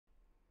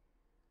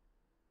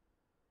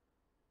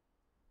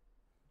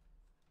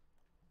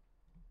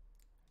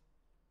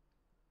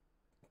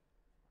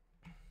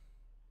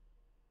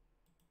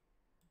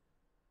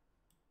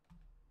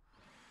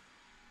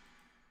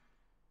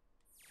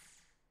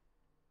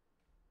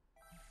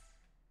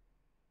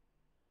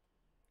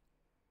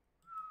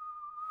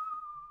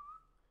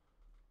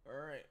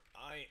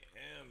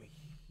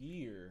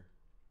here.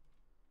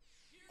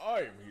 I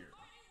am here.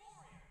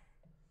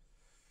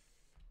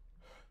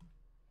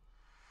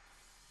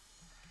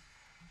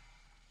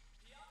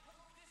 The outcome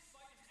of this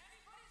fight is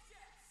anybody's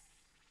guess.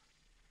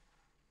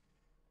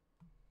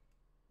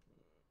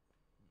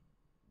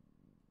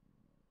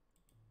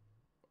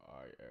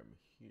 I am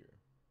here.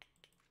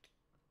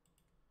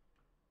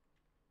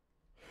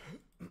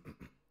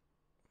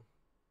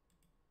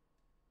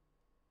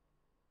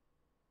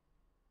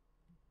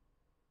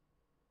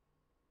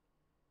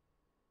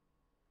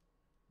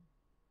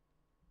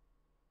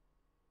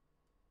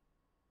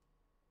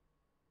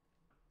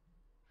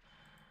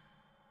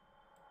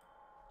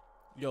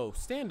 Yo,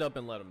 stand up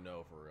and let him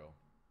know for real.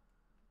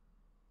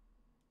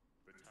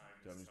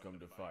 Time's come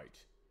to fight,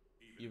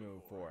 even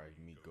before I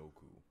meet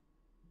Goku.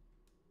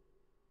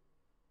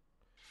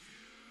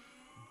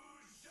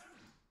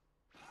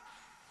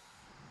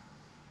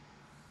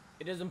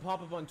 It doesn't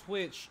pop up on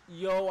Twitch.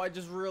 Yo, I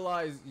just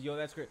realized. Yo,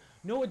 that's great.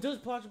 No, it does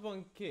pop up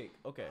on Kick.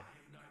 Okay.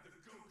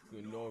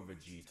 Goku nor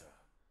Vegeta.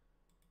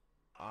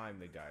 I'm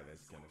the guy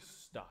that's gonna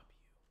stop you.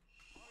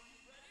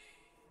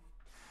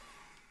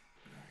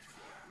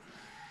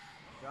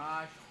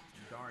 Gosh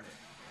darn it.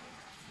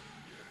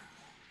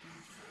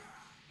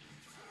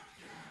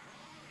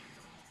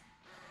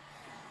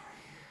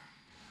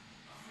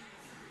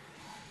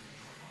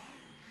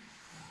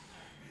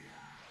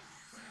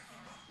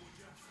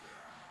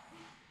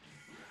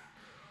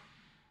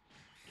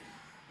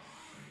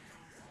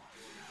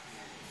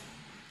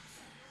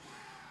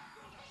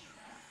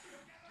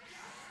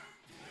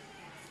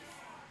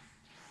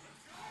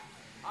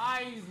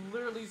 I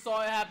literally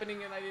saw it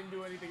happening and I didn't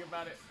do anything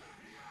about it.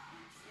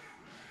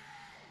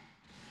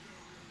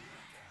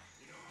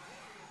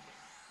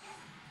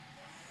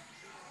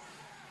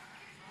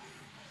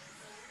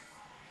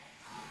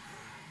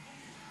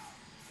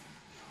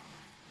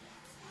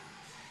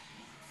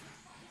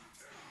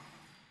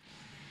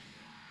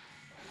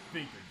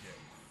 Think again.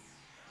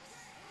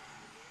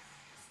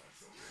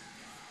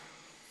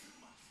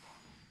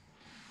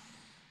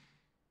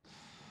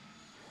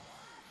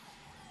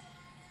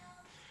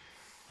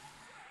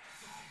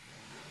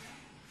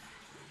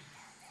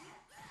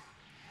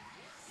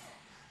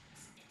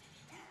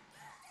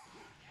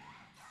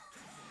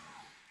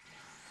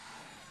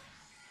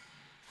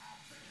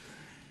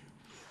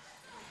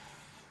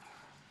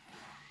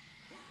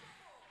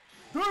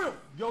 Damn!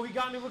 Yo, he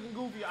got me looking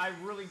goofy. I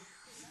really...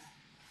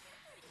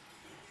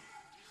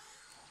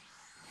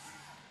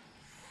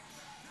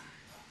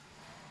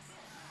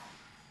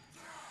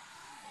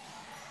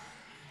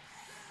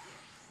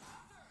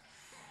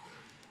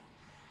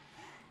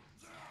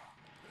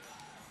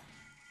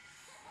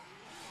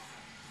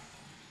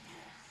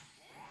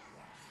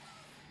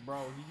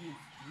 Bro,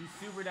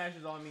 he super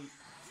dashes on me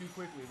too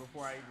quickly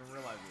before I even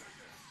realize it.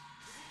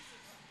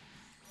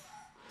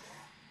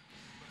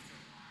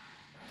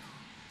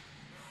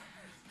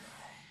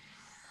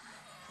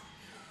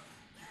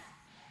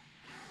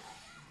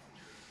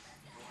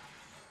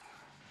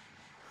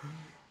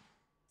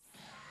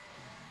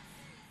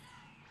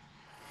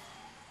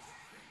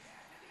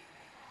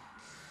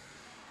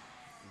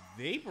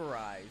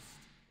 Vaporized?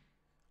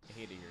 I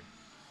hate it here.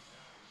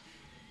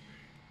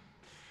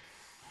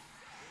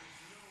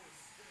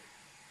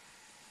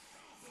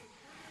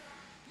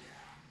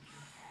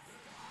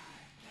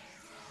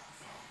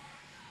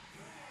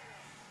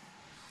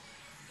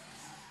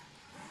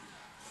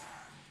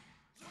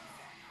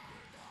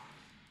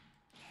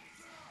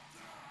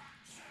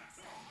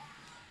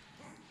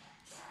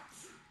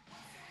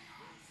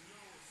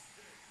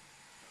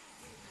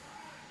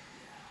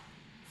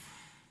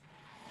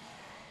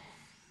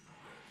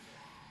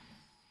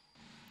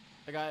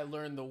 I gotta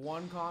learn the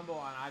one combo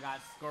and I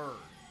got scared.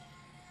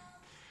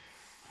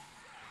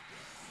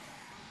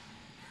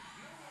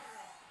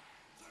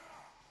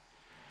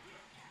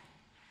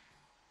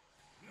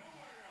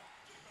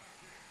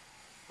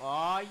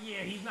 Oh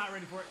yeah, he's not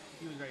ready for it.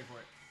 He was ready for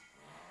it.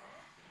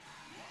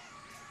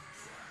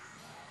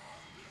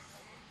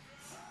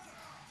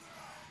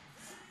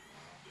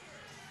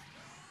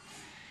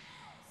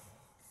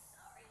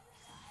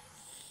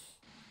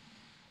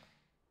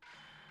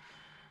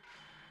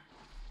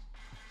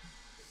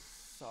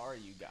 Sorry,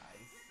 you guys.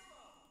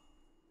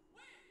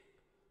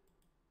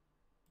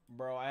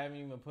 Bro, I haven't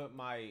even put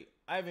my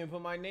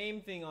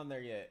name thing on there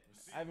yet.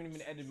 I haven't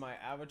even edited my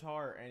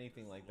avatar or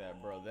anything like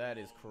that, bro. That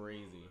is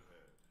crazy.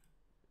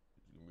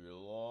 It's gonna be a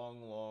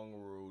long, long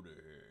road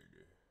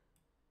ahead.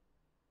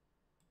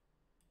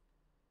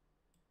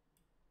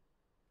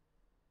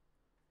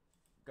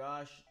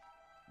 Gosh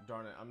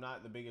darn it, I'm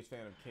not the biggest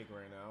fan of Kick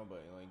right now,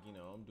 but like, you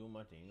know, I'm doing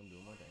my thing.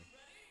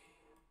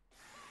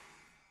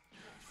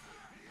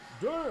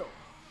 Damn!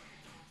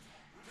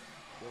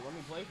 Yo, let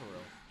me play for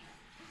real.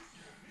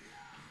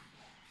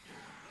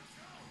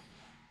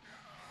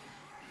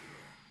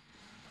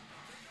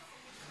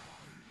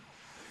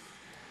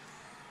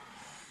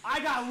 I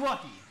got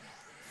lucky.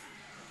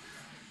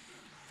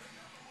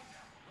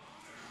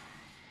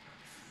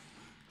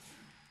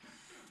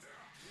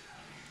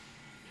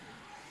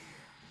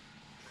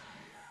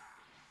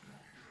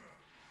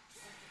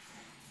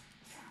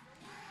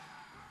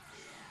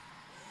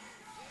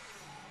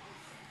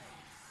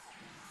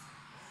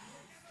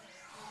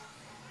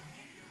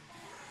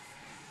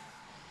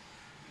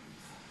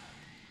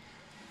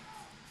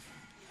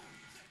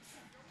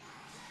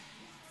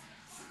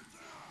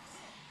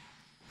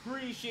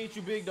 appreciate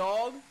you, big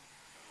dog.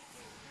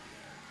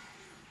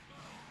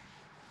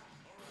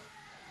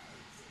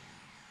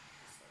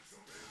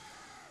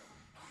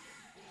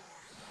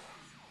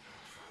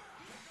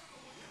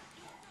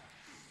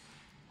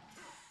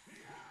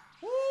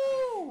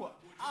 Woo!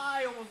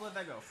 I almost let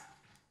that go.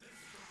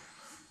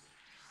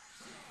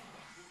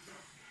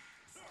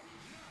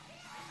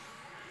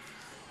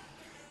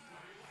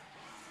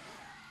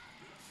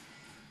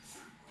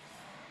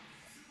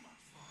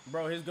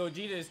 Bro, his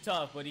Gogeta is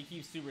tough, but he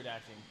keeps super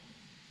dashing.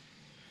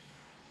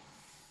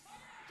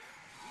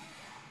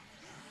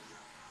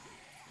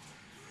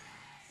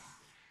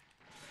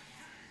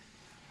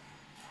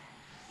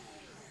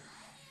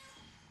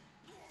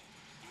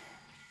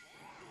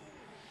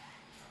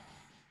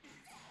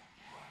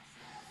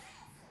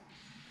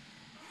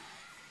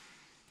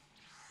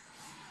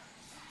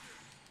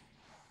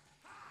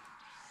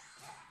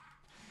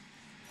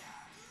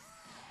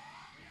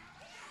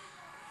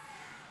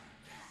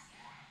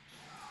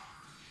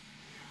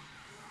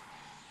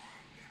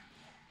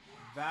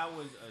 That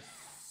was a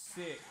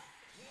sick.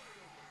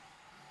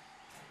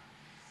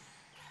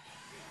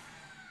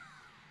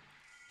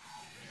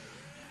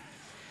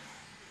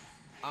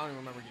 I don't even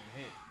remember getting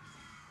hit.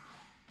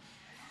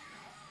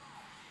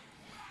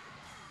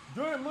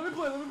 Damn, let me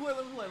play, let me play,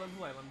 let me play, let me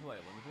play, let me play,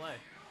 let me play.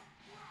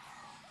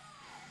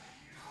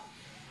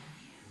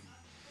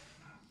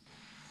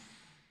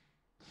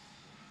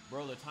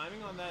 Bro, the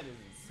timing on that is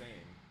insane.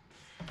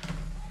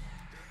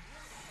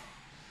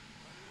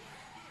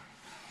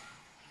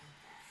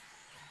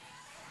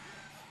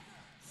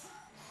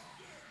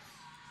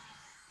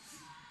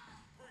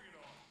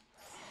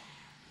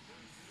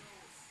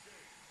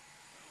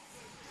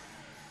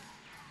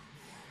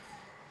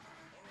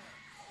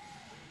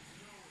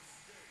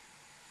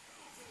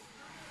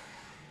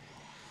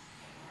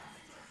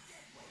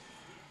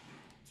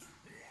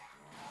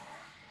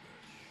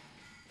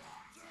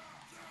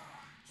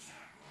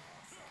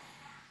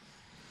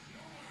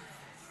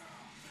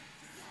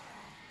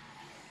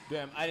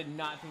 Damn, I did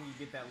not think you'd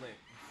get that lick.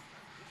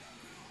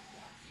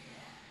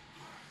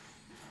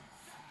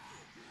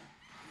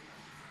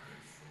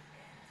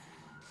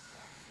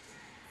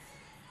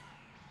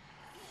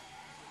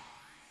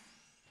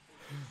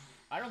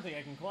 I don't think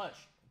I can clutch.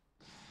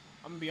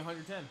 I'm gonna be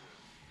 110.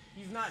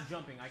 He's not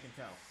jumping, I can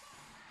tell.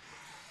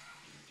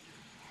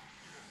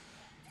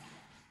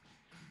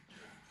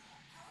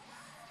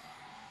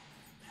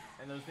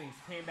 And those things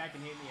came back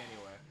and hit me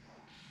anyway.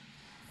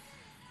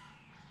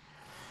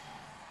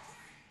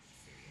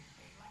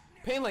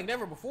 Pain like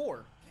never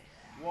before.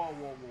 Whoa, whoa,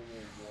 whoa,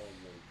 whoa, whoa,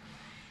 whoa.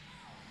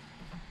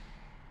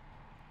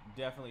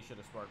 Definitely should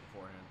have sparked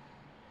beforehand.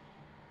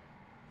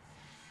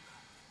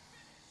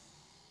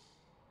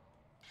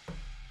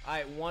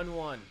 Alright,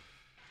 1-1.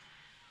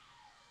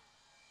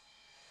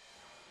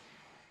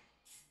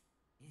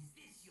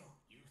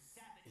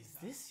 Is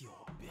this your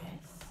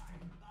best?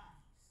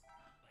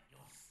 But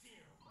you're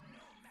still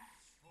no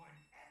match for an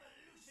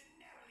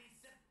evolutionarily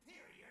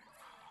superior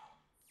Taco.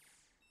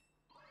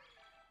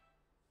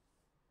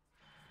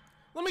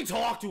 Let me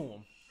talk to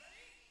him.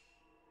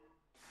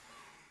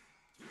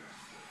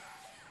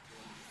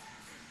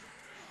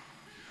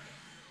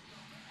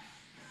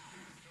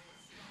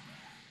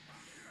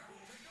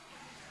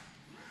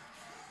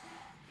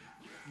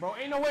 Bro,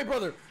 ain't no way,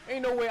 brother.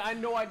 Ain't no way. I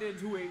know I did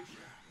 2H.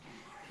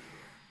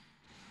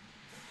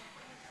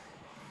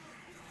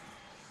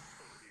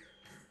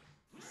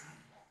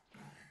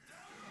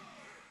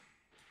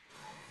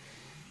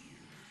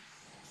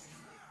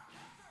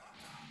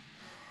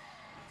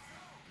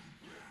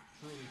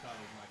 Truly thought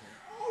it was my turn.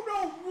 Oh no,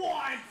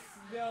 what?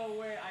 No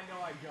way. I know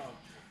I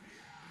jumped.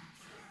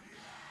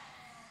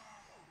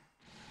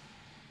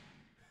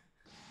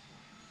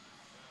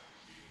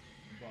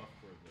 Buff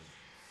privilege.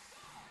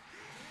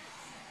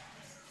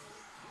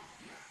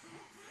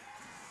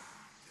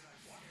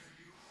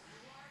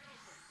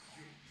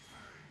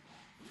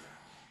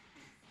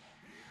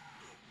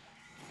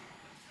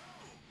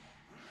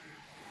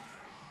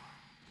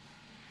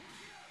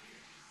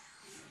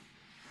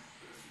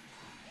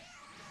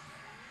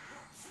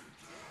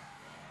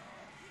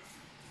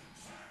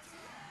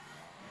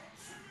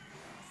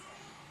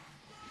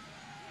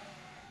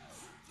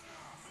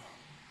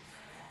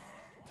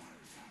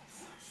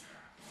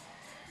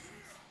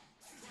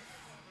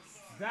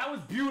 That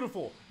was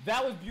beautiful.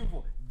 That was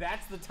beautiful.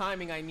 That's the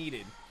timing I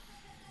needed.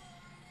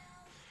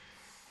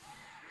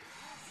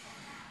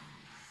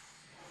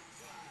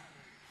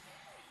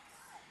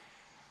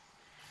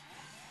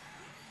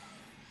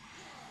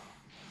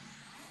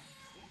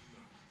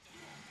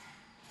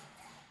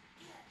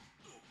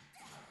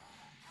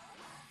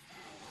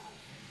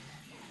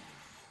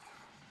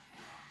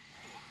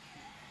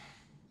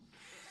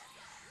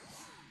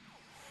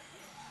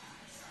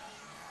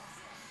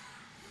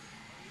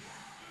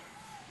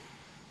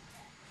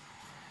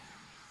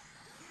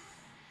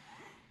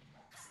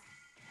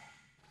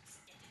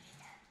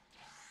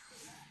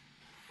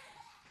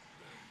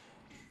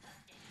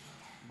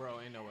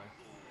 Bro, ain't no way.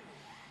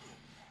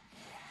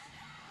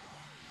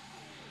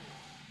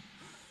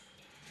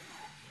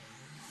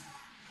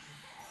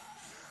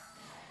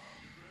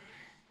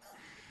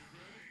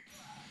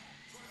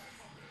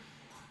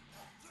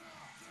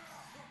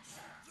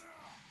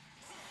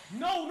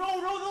 No, no,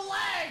 no, the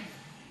lag!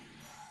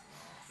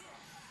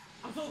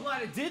 I'm so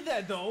glad it did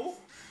that, though.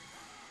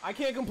 I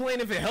can't complain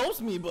if it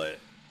helps me, but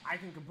I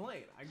can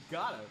complain. I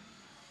gotta.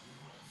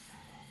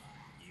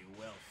 You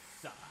will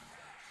suck.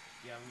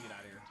 Yeah, let me get out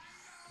of here.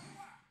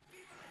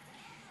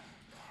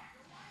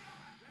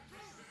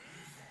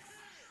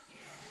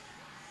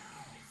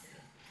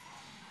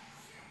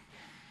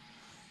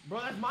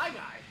 Bro, that's my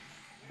guy.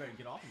 You better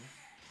get off me.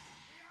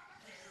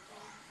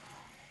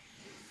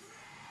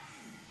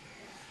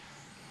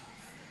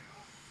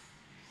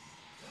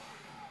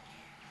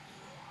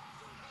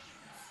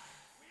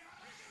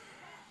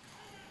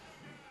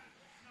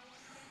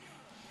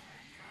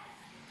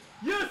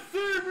 Yes,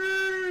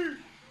 sir!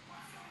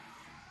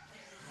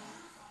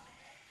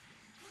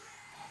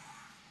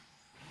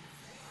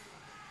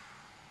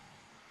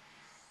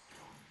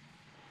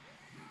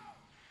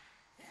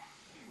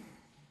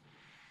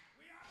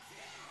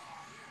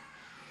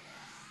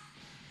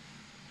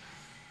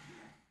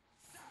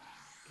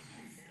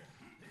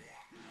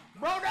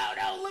 Bro,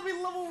 no, let me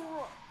level.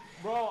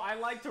 Bro, I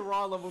like to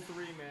raw level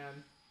 3,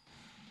 man.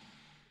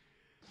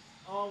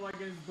 Oh my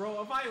goodness,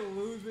 bro. If I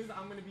lose this,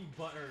 I'm gonna be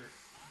butthurt.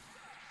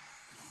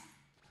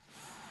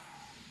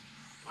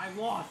 I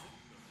lost.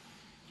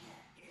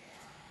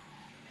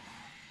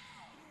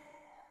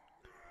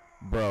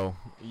 Bro,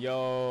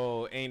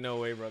 yo, ain't no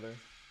way, brother.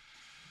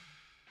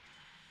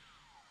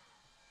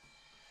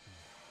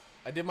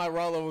 I did my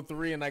raw level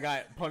 3 and I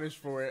got punished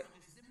for it.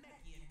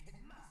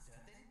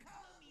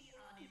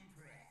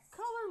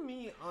 Color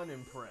me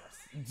unimpressed.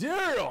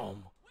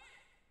 Damn!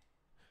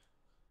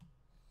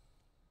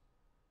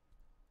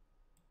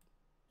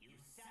 You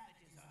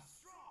savages are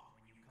strong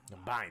when you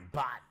Combine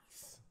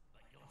bodies.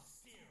 but you're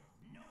still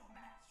no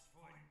match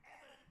for an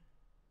ever.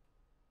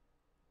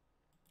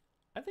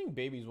 I think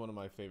Baby's one of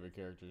my favorite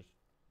characters.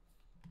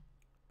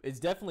 It's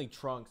definitely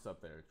Trunks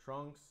up there.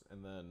 Trunks,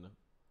 and then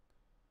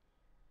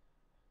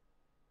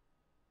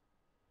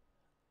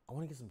I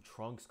want to get some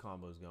Trunks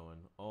combos going.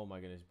 Oh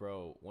my goodness,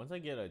 bro. Once I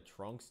get a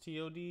Trunks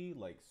TOD,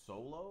 like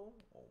solo,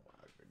 oh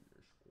my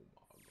goodness, oh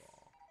my god.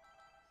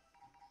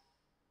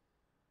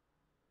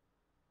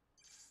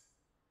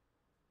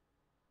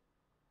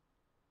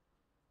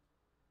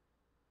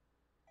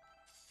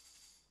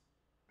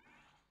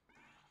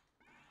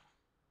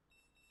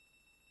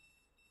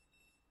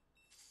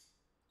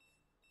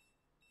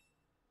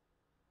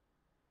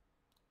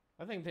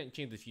 I think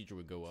Team of the Future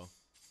would go well.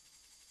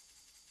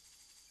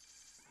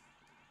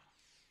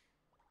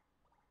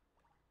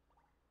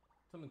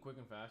 Something quick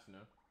and fast, you know?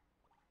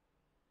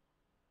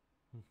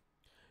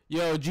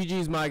 Yo,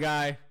 GG's my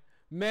guy.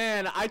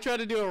 Man, I tried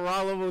to do a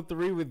raw level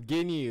 3 with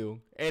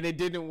Ginyu, and it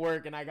didn't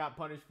work, and I got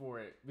punished for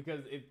it. Because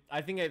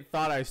I think it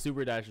thought I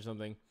super dashed or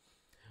something.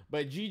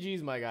 But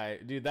GG's my guy.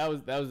 Dude, that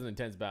was an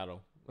intense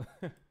battle.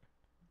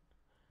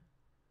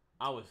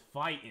 I was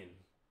fighting.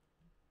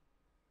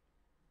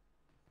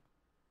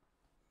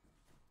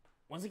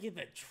 Once I get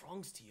that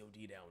Trunks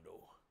TOD down,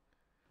 though.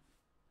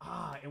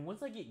 Ah, and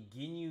once I get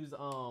Ginyu's,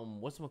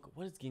 what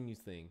is Ginyu's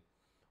thing?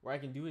 Where I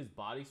can do his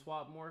body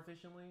swap more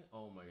efficiently?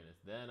 Oh my goodness,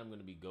 then I'm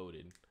gonna be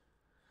goated.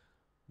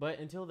 But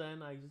until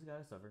then, I just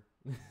gotta suffer.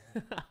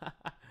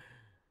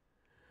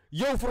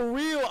 Yo, for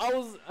real, I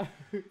was...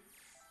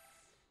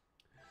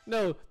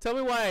 No, tell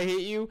me why I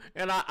hate you,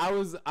 and I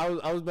was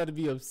about to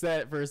be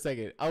upset for a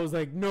second. I was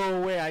like, no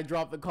way I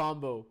dropped the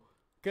combo.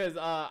 Because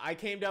I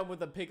came down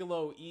with a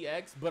Piccolo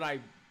EX, but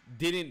I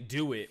didn't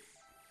do it.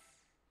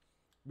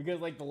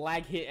 Because, like, the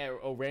lag hit at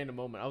a random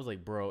moment. I was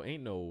like, bro,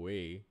 ain't no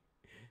way.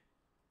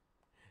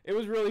 It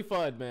was really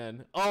fun,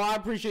 man. Oh, I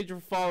appreciate you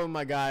for following,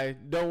 my guy.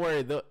 Don't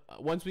worry.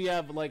 Once we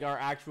have, like, our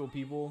actual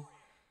people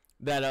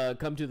that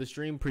come to the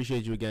stream,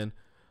 appreciate you again.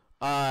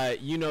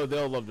 You know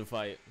they'll love to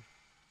fight.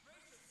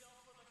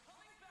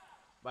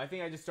 But I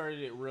think I just started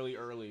it really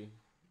early.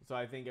 So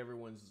I think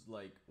everyone's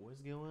like,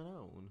 what's going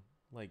on?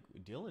 Like,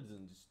 Dylan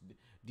doesn't just...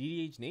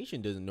 DDH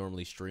Nation doesn't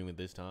normally stream at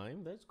this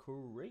time. That's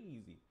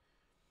crazy.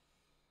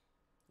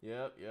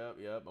 Yep.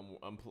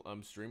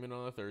 I'm streaming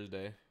on a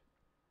Thursday.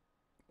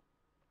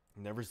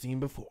 Never seen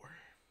before.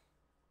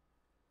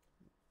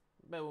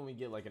 Bet when we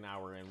get like an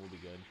hour in, we'll be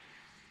good.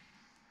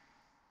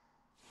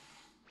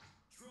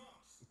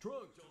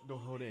 Trunks, don't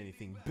hold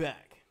anything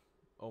back.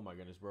 Oh my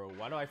goodness, bro.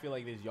 Why do I feel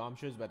like this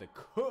Yamcha is about to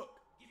cook?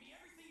 Give me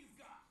everything you've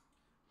got.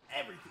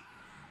 Everything.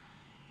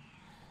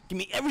 Give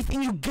me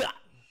everything you got.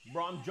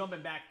 Bro, I'm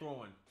jumping back,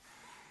 throwing.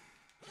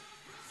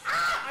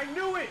 Ah, I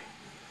knew it.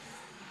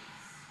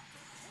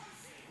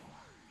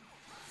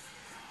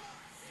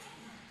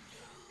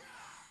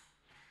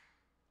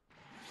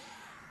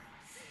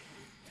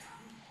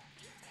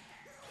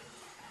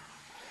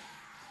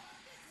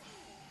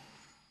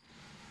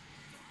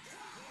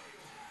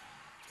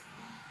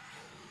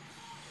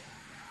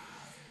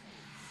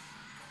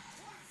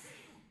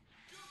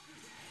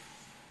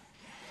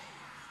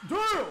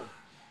 Damn!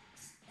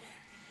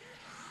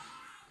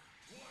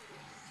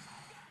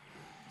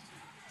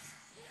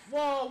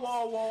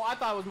 Whoa. I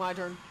thought it was my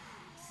turn.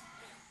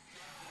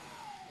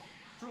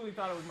 Truly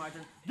thought it was my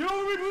turn. Get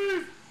over me,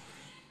 please!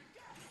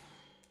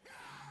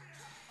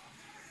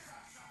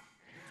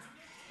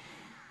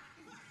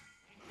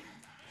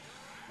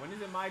 When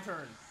is it my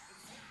turn?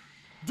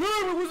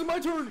 Damn, it wasn't my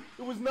turn.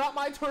 It was not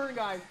my turn,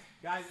 guys.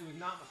 Guys, it was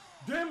not my...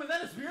 Damn, is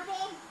that a spear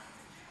bomb?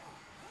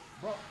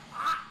 Bro,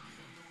 ah!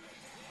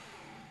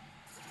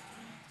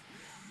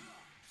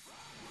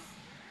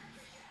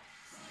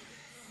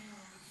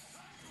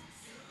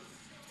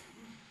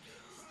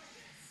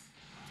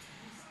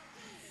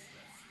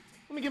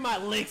 Let me get my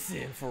licks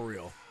in for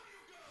real.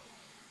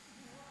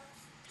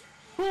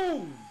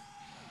 Boom!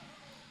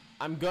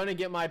 I'm gonna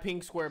get my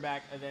pink square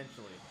back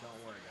eventually. Don't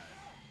worry, guys.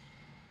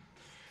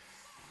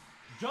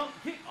 Jump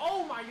kick.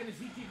 Oh my goodness,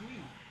 he kicked me.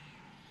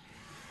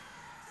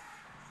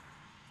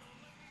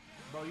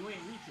 Bro, you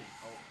ain't reaching.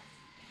 Oh.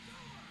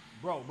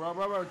 Bro.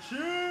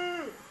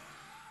 Chill.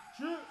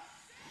 Chill.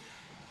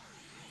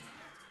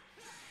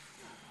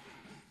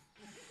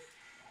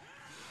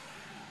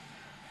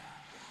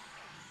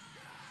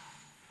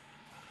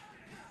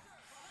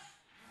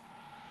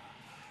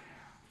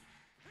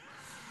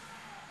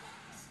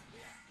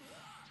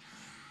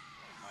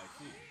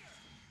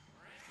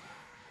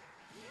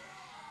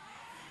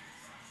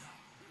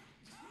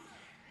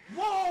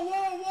 Whoa,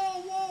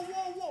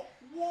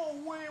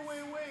 wait.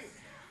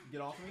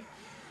 Get off of me.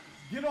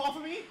 Get off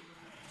of me.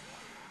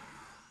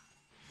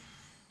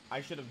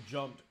 I should have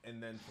jumped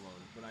and then flown,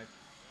 but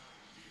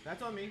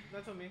that's on me. Now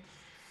you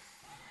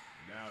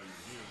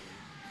hear me.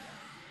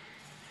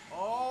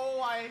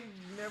 Oh, I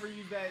never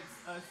used that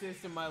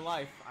assist in my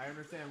life. I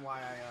understand why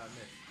I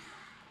missed.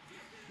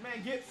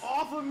 Man, get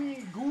off of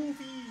me,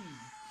 Goofy.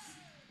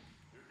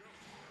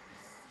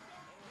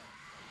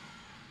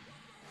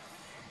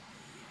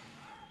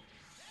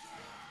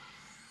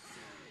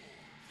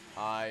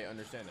 I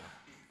understand now.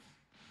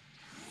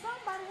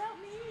 Somebody help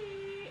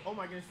me! Oh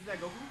my goodness, is that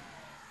Goku?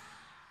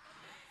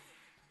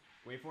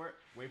 Wait for it.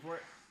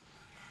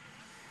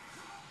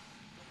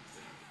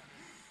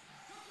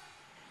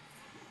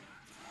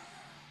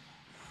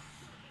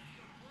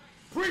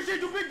 Appreciate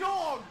you, big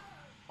dog!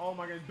 Oh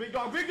my goodness, big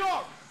dog!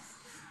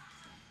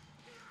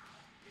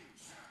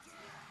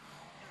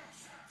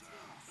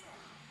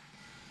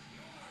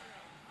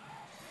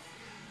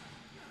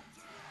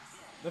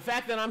 The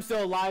fact that I'm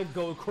still alive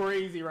goes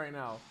crazy right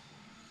now.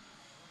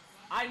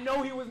 I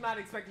know he was not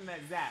expecting that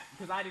zap,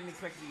 because I didn't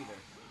expect it either.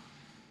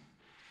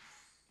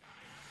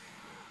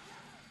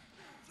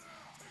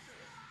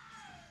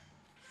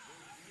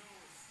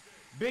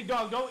 Big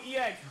dog, don't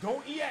EX.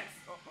 Don't EX.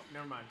 Oh,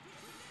 never mind.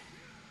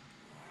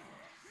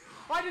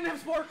 I didn't have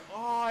spark. Oh,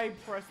 I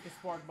pressed the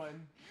spark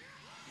button.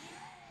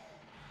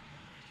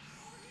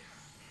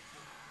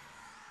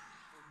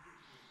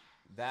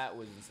 That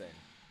was insane.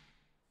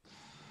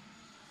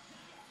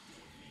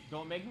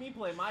 Don't make me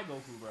play my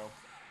Goku, bro.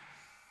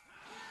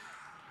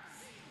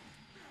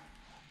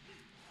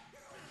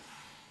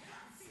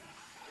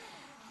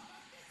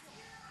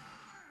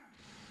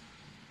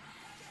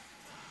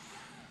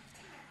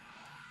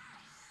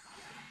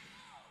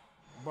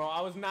 Bro,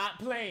 I was not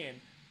playing.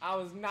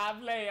 I'm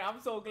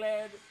so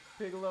glad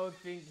Piccolo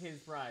think his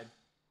pride.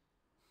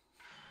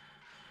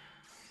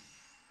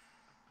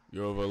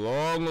 You have a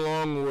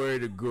long way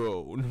to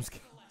go. I'm just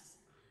kidding.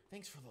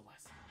 Thanks for the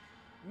lesson.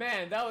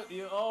 Man, that was...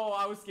 Oh,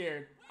 I was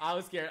scared. I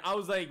was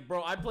like,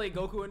 bro, I play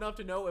Goku enough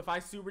to know if I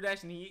super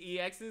dash and he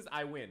EXs,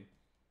 I win.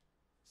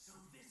 So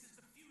this is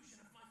the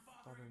fusion of my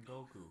father and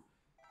Goku.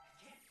 I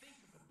can't think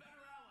of a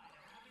better ally to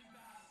have in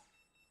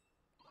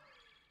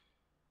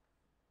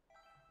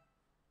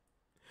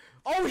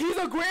battle. Oh, he's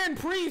a Grand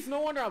Priest!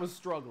 No wonder I was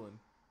struggling.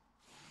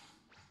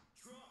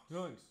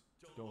 Trunks,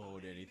 don't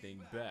hold anything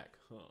back,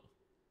 huh?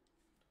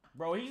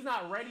 Bro, he's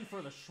not ready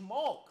for the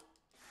schmalk.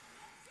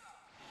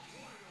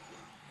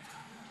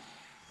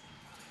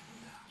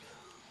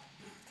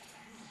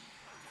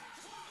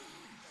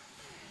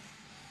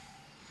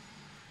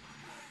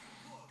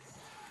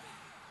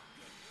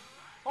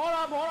 Hold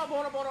up.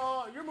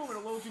 You're moving a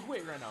little too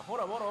quick right now. Hold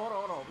up.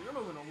 You're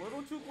moving a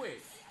little too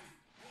quick.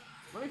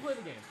 Let me play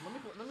the game.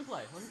 Let me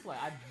play.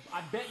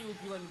 I bet you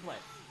if you let me play.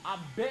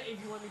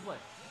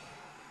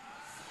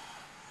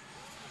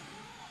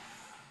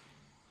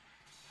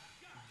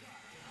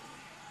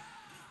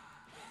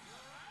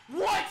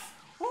 What?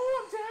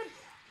 Oh, I'm dead.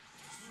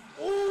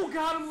 Oh,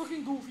 God, I'm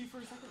looking goofy for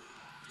a second.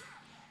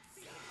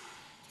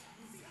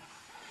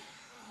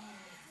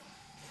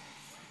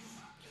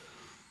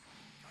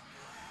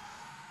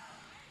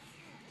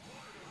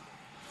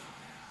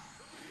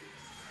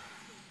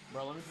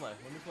 Bro, let me play.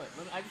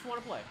 I just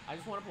want to play.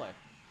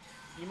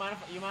 You mind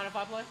if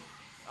I play?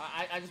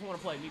 I just want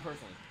to play, me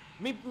personally.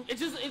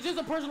 It's just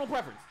a personal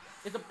preference.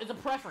 It's a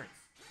preference.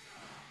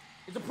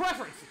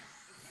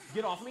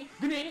 Get off me.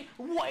 Grenade.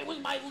 What? It was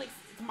my licks.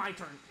 It's my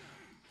turn.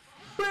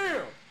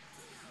 Bam!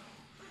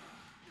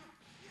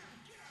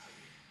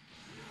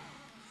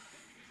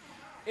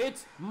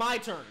 It's my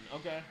turn,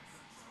 okay?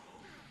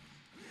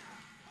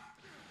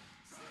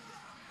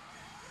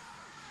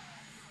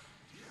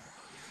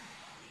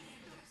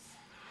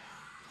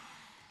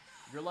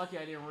 You're lucky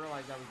I didn't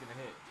realize that was gonna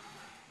hit.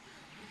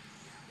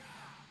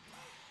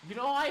 You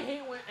know, I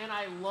hate when, and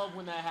I love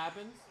when that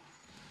happens.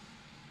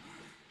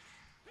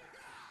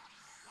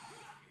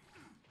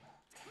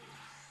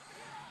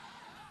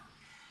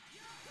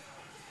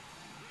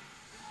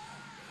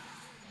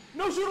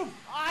 No, shoot him!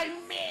 I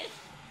missed!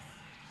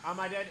 Am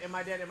I dead? Am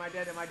I dead? Am I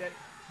dead? Am I dead?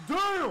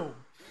 Damn!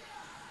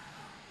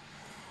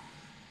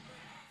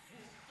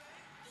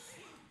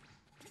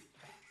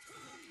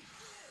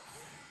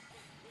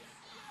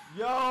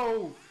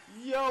 Yo!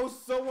 Yo,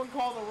 someone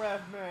call the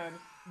ref, man.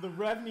 The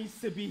ref needs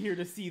to be here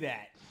to see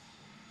that.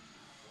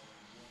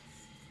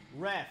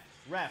 Ref,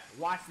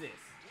 watch this.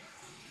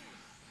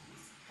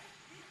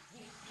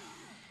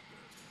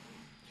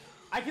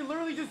 I can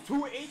literally just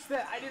 2H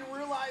that. I didn't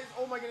realize.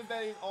 Oh my goodness,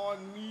 that is on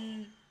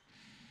me.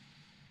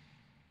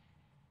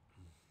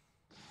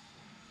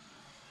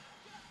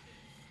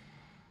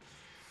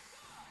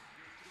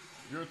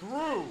 You're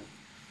through.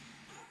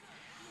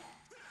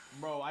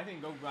 Bro, I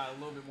think Goku got a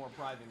little bit more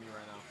pride than me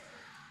right now.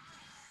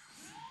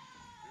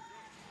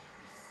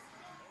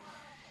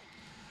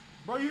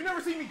 Bro, you've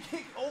never seen me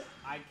kick. Oh,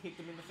 I kicked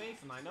him in the face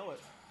and I know it.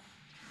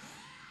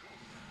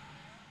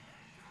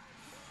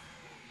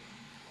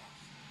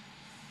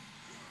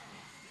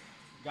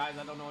 Guys,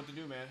 I don't know what to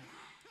do, man.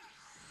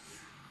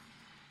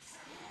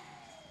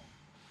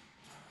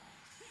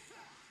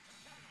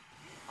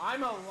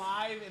 I'm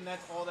alive and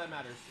that's all that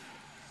matters.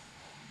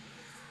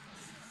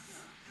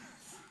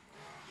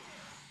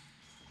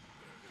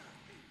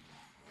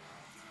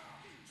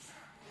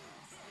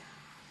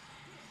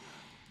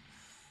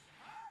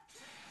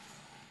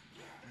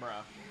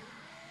 Bruh.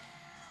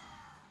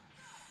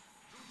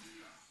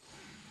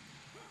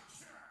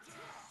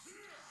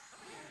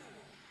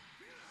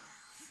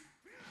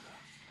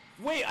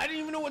 Wait, I didn't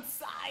even know what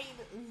side.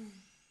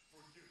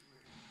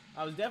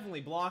 I was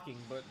definitely blocking,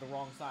 but the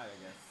wrong side, I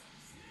guess.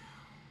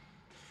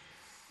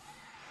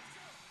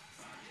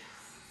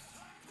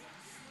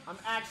 I'm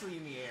actually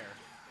in the air.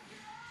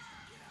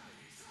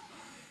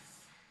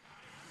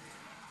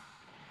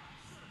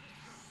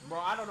 Bro,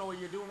 I don't know what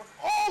you're doing.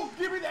 Oh,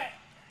 give me that!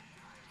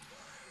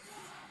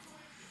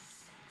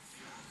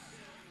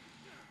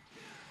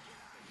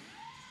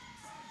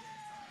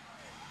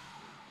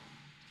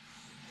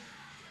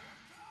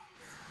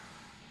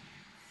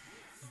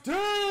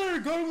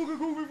 Dang! Gotta look at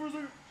Goofy for a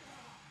second.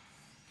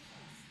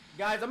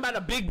 Guys, I'm about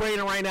to big brain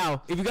it right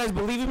now. If you guys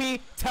believe in me,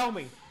 tell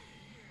me.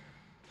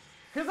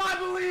 Cause I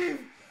believe!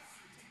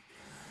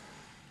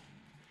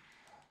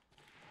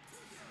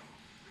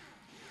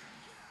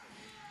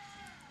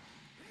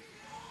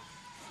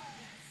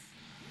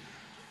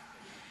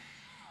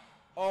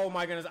 Oh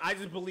my goodness, I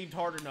just believed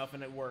hard enough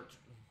and it worked.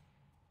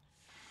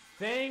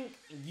 Thank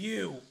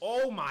you.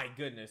 Oh my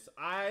goodness.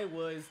 I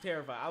was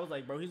terrified. I was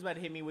like, bro, he's about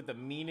to hit me with the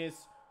meanest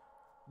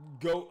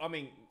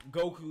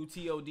Goku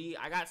TOD.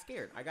 I got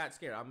scared.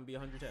 I'm gonna be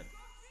 110.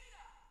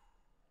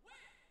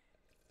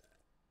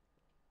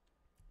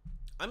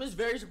 I'm just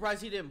very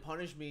surprised he didn't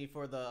punish me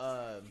for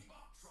the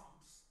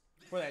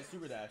for that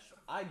super dash.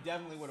 I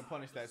definitely would have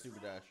punished that super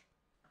dash.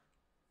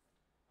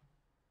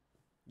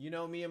 You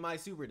know me and my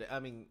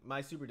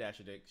my super dash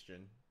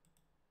addiction.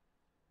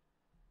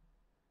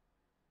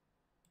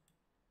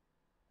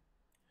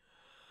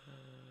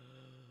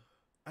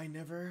 I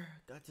never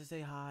got to say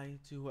hi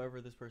to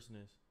whoever this person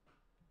is.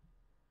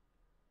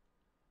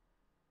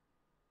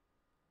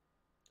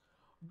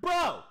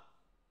 Bro!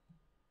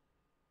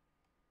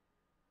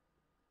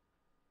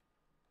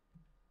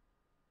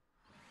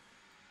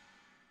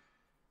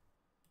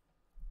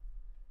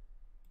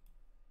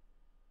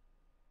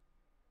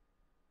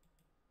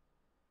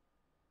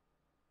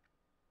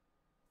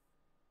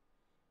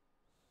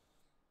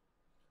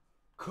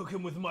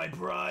 Cooking with my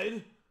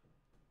pride.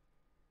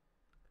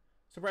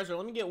 Suppressor,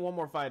 let me get one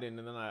more fight in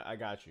and then I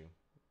got you.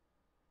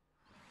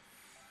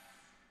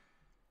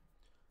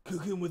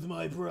 Cooking with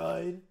my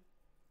pride.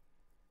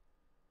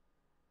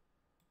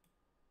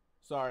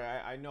 Sorry,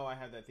 I know I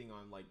had that thing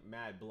on like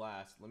mad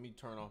blast. Let me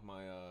turn off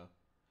my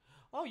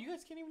Oh, you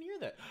guys can't even hear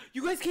that.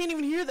 You guys can't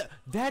even hear that.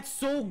 That's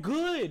so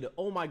good.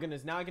 Oh my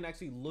goodness. Now I can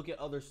actually look at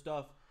other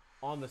stuff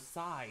on the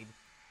side.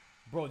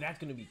 Bro, that's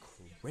gonna be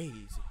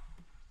crazy.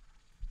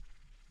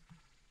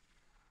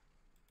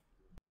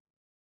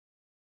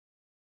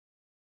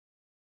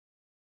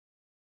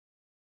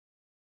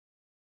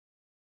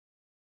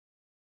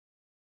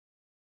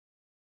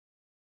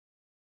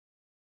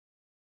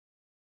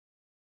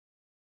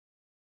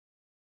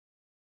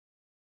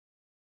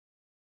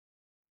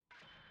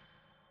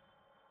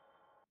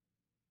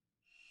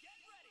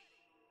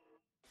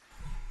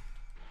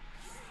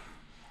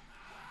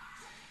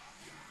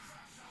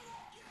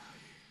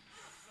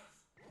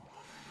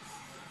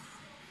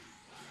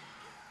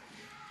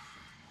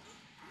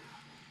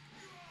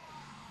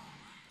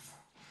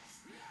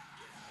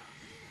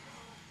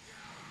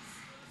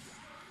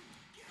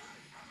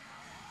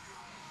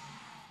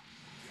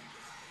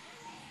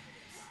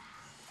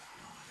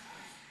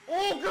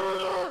 Oh, get in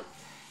there!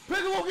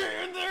 Piccolo,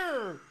 get in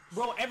there!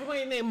 Bro,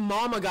 everybody named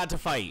Mama got to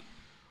fight.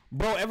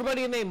 Bro,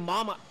 everybody named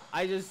Mama.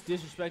 I just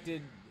disrespected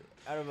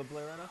out of a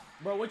play right now.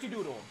 Bro, what you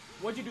do to him?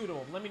 What you do to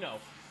him? Let me know.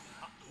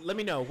 Let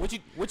me know. What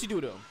you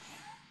do to him?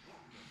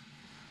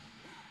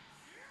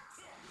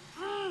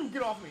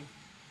 Get off me.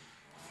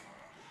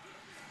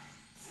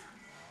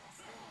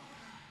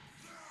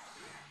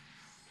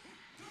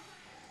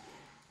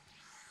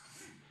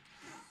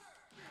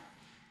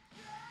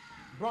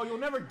 Bro, you'll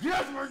never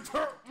guess my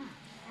turn.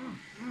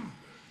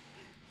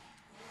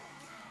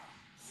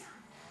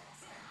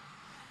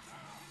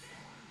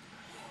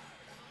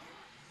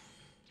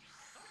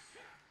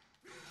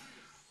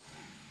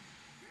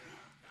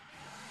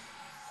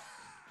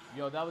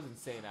 Yo, that was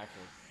insane,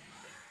 actually.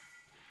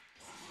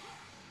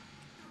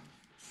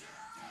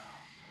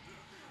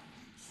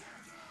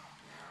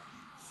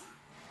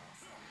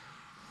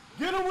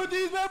 Get him with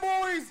these bad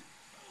boys!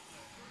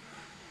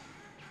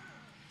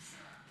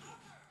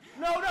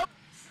 No, no!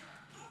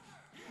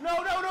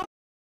 No, no, no!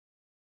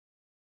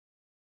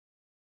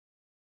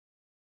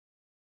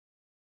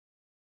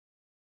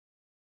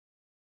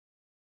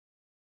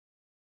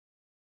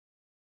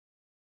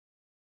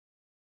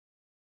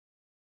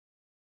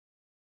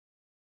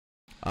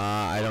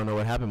 I don't know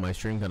what happened. My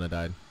stream kinda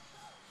died.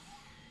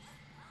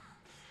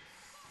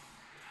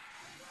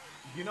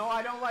 You know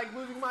I don't like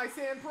losing my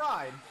sand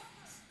pride.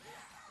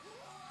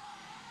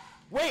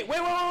 Wait.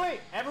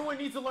 Everyone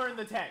needs to learn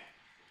the tech.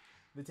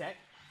 The tech.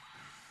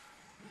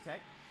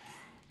 Tech.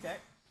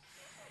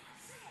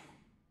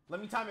 Let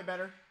me time it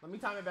better.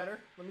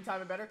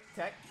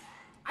 Tech.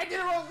 I did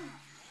it wrong!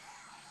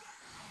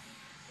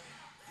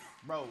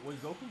 Bro, was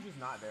Goku just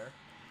not there?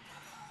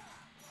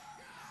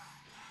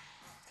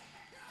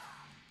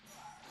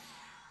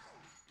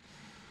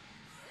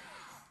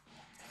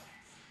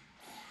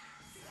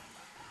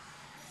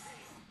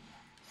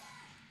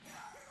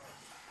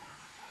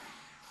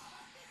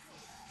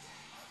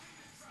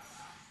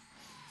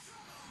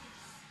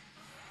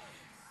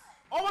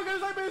 Oh my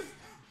goodness, I missed!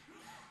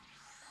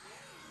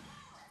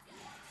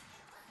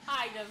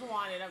 I just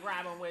wanted to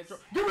grab him with...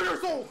 Give me your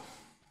soul!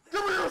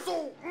 Give me your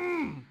soul!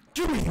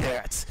 Give me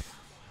that!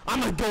 I'm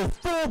gonna go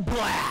full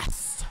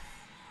blast!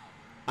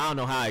 I don't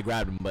know how I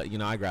grabbed him, but you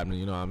know, I grabbed him,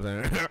 you know what I'm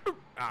saying?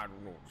 I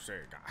don't know what to say,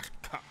 guys.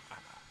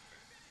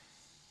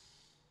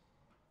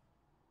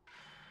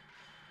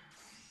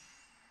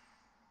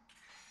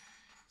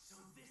 So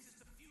this is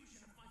the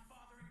fusion of my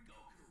father and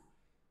Goku.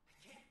 I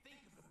can't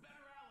think of a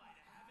better ally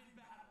to have in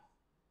battle.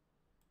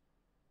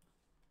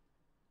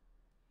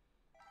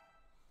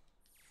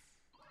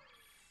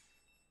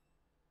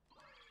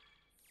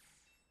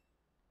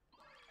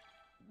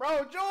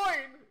 Bro,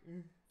 join!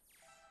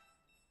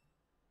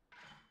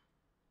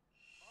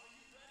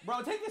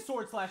 Bro, take this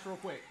sword slash real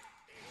quick.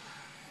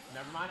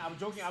 Never mind, I was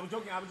joking. I'm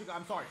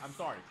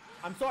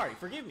sorry.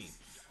 Forgive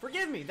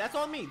me. That's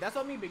on me,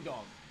 big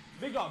dog.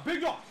 Big dog.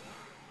 Big dog,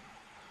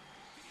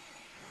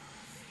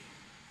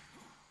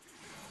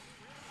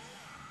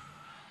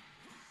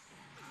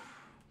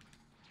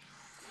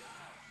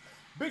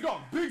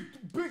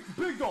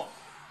 big dog.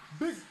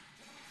 Big.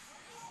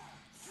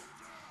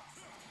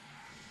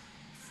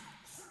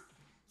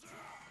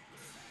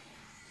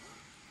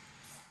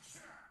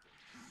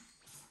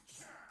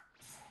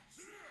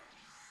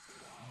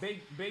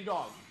 Big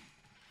dog.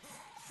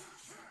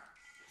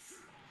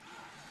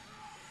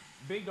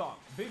 Big dog.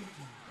 Big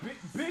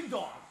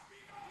dog.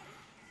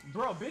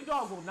 Bro, big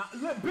dog will not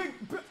big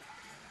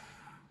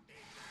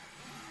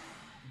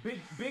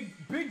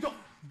dog.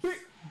 Big.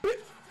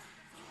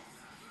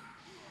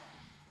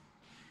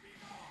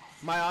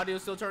 My audio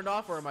still turned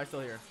off, or am I still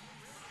here?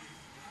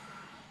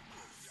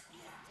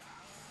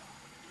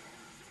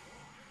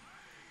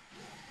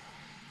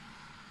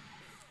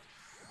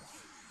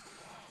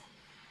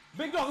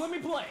 Big dog, let me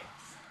play.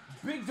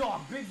 Big dog.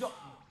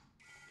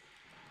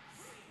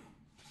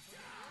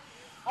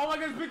 Oh my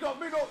goodness, big dog.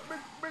 Big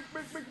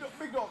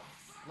dog.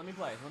 Let me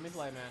play,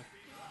 man.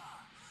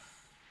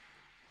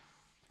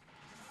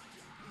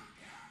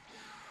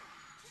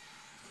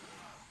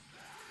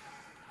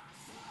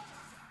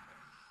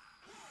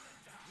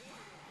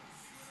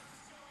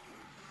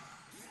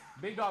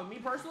 Big dog, me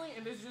personally,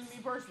 and this is just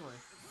me personally.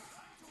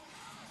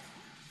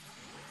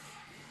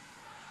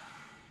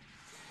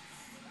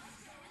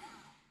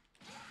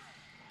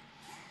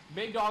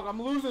 Big dog, I'm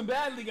losing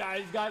badly,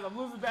 guys. I'm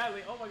losing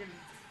badly. Oh my goodness.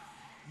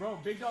 Bro,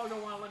 big dog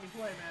don't want to let me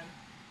play, man.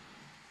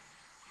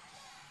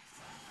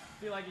 I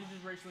feel like he's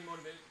just racially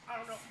motivated. I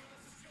don't know.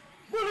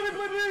 Bro, let me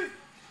play, please.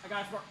 I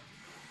got a spark.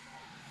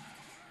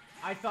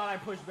 I thought I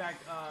pushed back,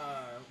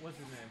 what's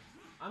his name?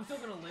 I'm still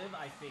gonna live,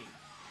 I think.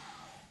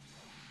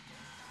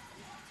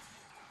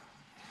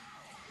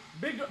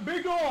 Big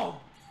dog!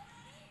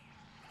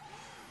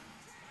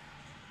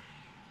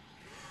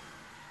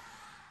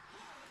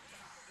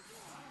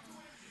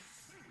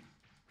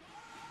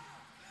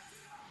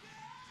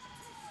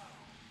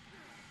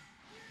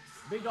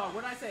 Big dog,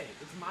 what did I say?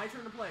 It's my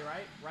turn to play,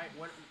 right? Right?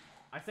 What?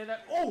 I said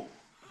that. Oh!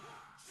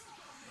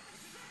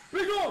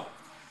 Big dog!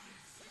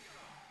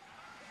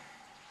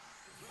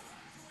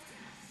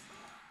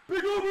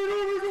 Big dog!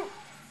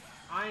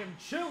 I am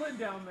chilling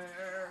down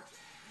there.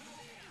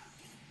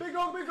 Big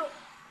dog! Big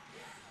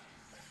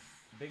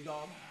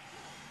dog.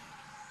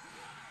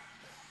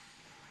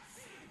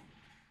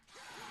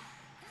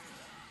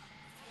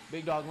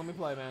 Big dog, let me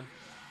play, man.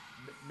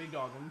 Big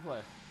dog, let me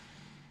play.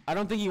 I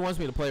don't think he wants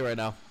me to play right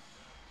now.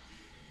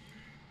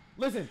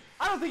 Listen,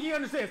 I don't think he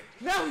understands.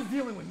 Now he's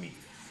dealing with me.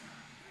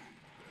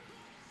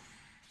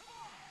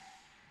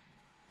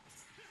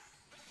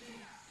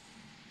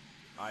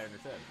 I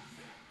understand.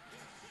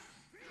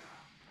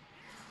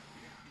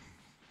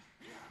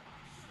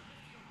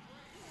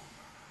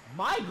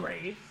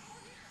 Migraine?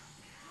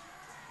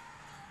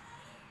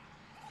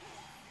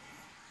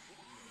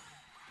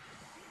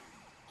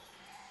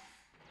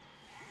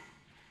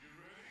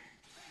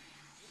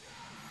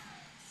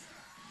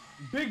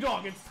 Big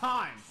dog, it's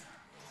time.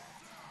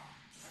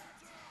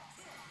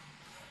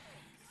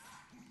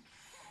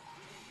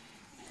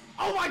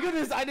 Oh my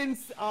goodness, I didn't.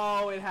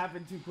 Oh, it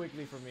happened too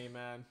quickly for me,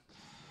 man.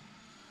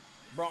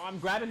 Bro, I'm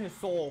grabbing his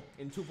soul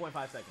in 2.5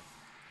 seconds.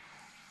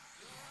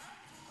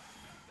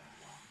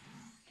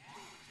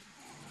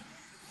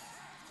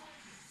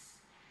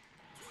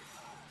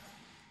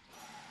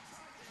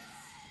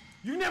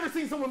 You've never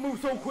seen someone move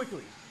so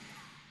quickly.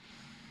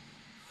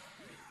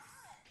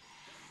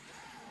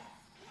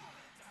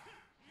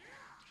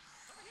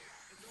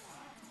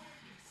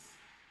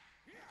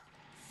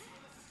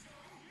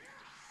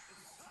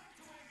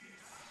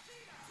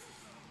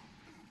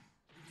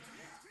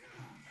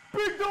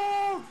 Big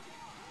dog!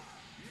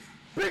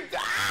 Big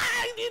dog!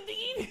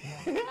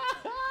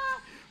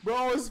 Bro,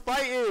 I was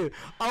fighting.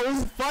 I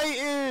was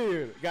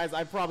fighting. Guys,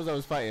 I promise I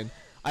was fighting.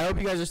 I hope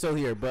you guys are still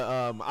here, but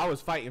I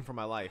was fighting for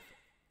my life.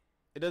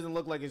 It doesn't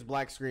look like it's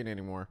black screen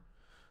anymore.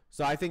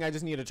 So I think I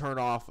just need to turn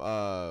off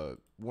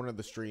one of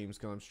the streams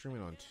because I'm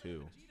streaming on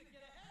 2.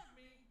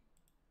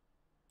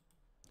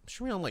 I'm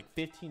streaming on like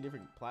 15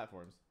 different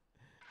platforms.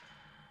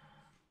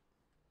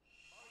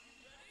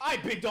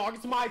 Alright, big dog,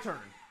 it's my turn.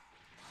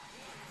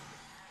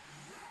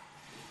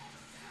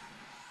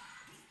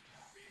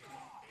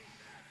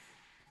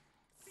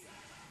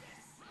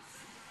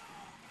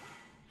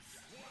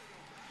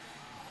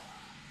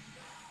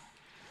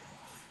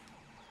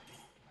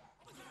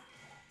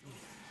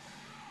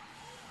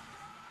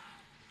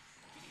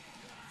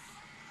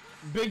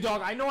 Big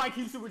dog, I know I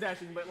keep super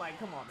dashing, but like,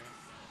 come on, man.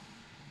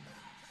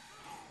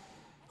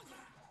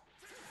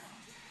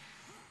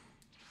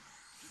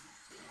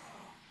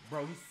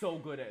 Bro, he's so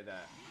good at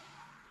that.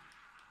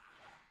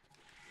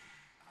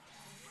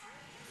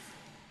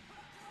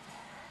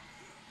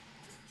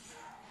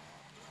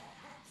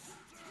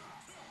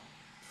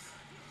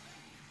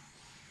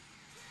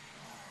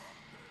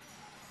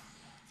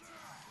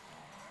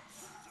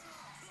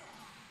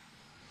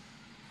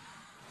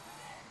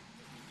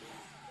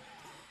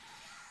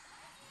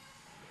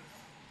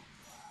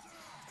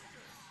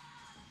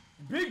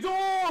 Big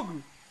dog!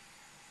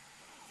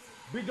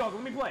 Big dog,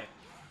 let me play.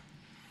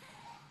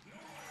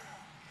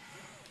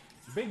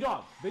 Big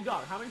dog,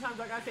 how many times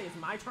do I gotta say it's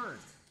my turn?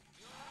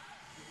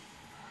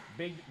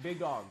 Big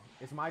dog,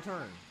 it's my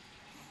turn.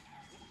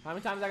 How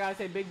many times I gotta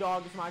say big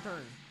dog, it's my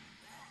turn?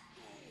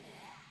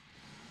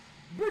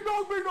 Big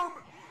dog, big dog!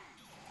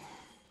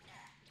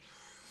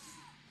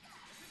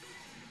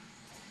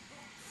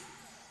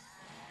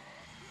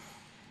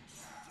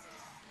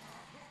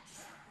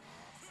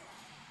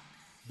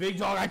 Big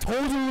dog, I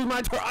told you it was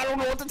my turn. I don't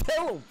know what to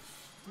tell him.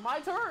 It's my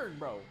turn,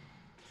 bro.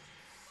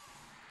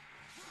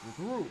 You're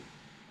through.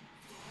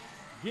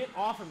 Get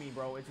off of me,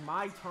 bro. It's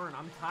my turn.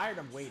 I'm tired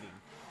of waiting.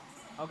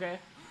 Okay?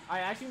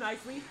 I asked you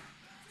nicely.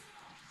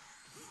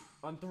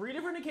 On 3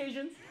 different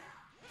occasions.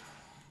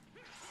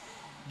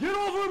 Get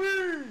off of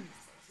me!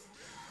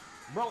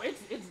 Bro,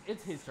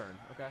 it's his turn,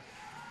 okay?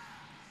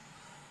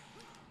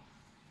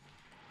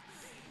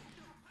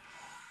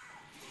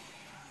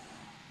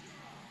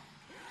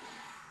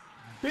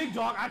 Big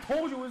dog, I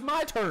told you it was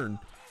my turn.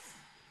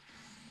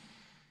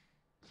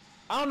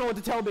 I don't know what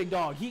to tell Big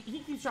dog. He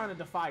keeps trying to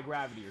defy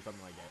gravity or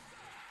something like that.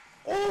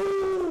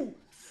 Oh!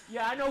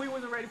 Yeah, I know he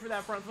wasn't ready for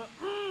that front foot.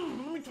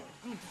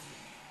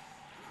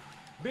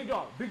 Big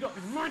dog,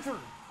 it's my turn.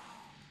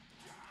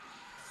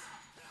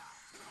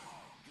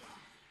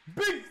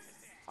 Big!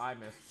 I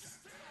missed.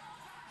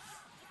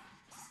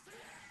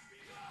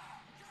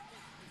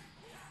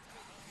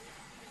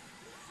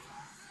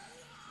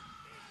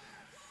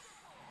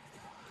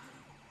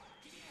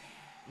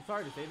 I'm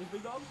sorry to say this,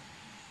 big dog.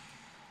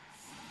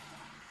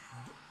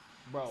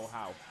 Bro,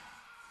 how?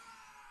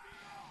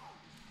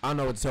 I don't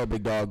know what to tell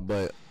big dog,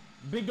 but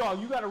big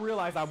dog, you gotta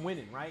realize I'm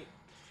winning, right?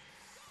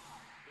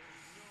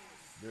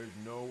 There's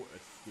no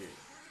escape.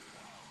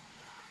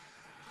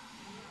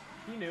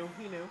 He knew.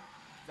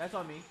 That's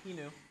on me. He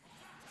knew.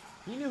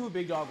 He knew who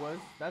Big Dog was.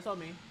 That's on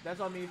me. That's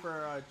on me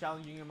for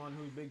challenging him on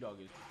who Big Dog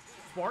is.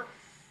 Spark.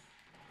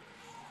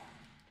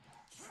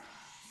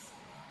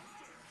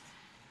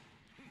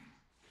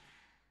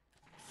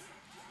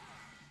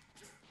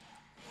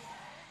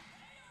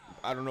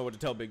 I don't know what to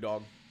tell Big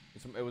Dog.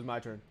 It was my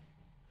turn.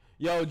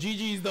 Yo,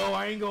 GG's though.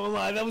 I ain't gonna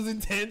lie. That was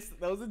intense.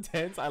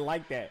 I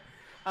like that.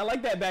 I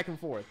like that back and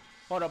forth.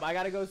 Hold up. I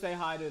gotta go say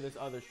hi to this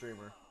other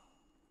streamer.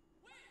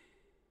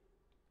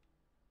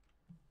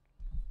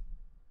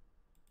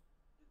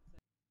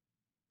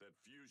 That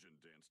fusion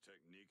dance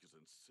technique is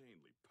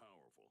insanely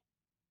powerful.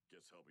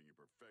 Guess helping you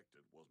perfect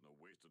it wasn't a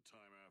waste of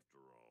time after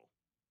all.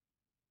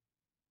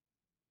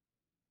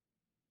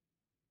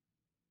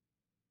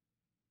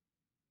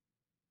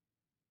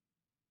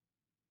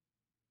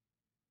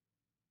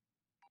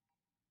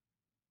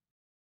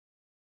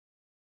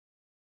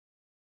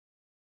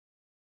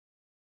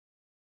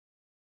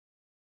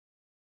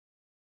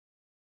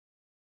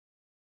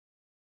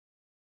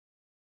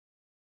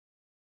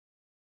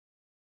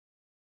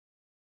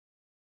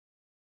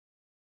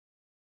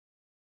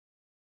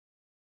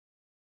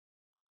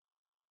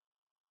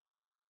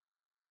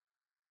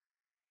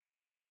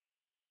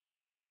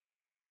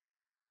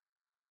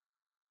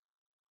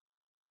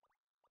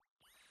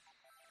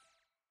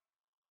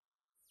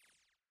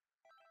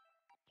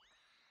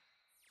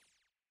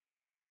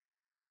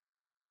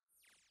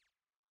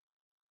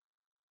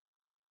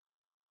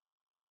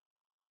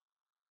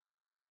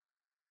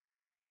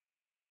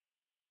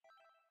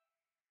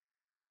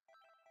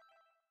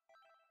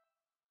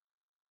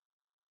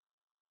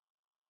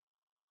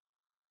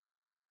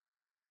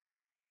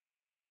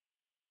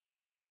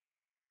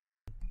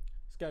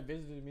 guy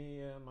visited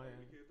me. My.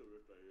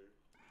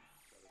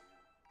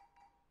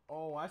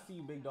 Oh, I see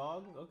you, big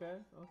dog. Okay,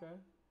 okay.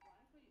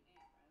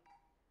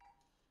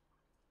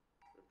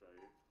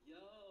 Yo,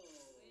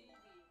 baby, my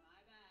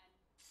bad.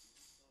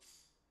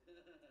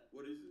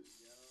 What is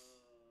this? Yo.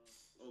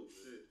 Oh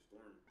shit,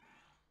 storm.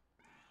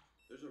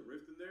 There's a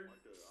rift in there? I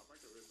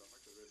like the rift.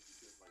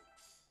 You can like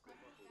clip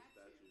up with a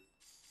statue.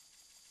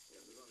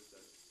 Yeah, there's only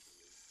statue.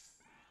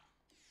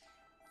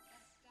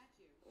 That's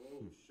statue.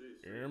 Oh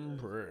shit.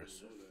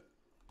 Impressive.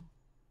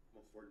 I'm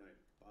a Fortnite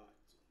bot.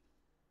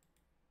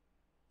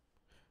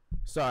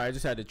 Sorry, I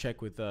just had to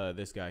check with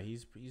this guy.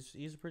 He's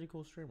a pretty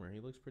cool streamer. He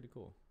looks pretty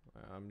cool.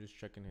 I'm just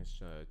checking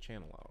his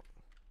channel out.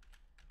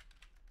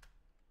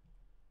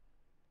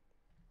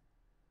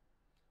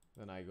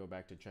 Then I go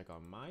back to check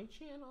on my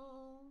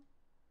channel.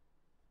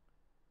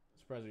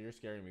 Surprised you're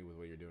scaring me with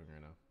what you're doing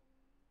right now.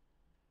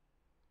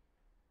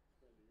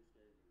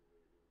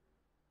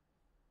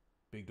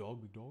 Big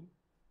dog, big dog.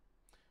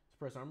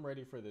 Surprised I'm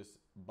ready for this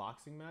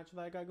boxing match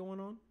that I got going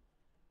on.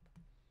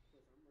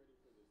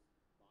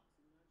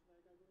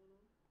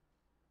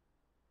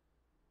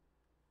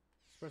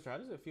 Spencer, how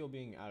does it feel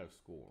being out of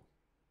school?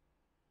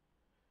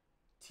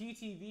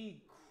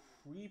 TTV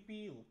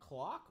creepy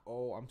clock?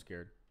 Oh, I'm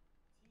scared.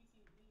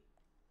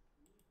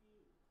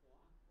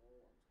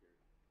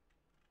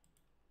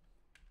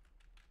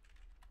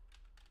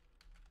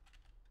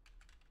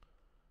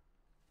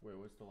 Wait,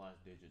 what's the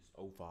last digits?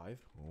 05?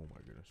 Oh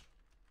my goodness.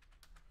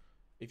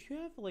 If you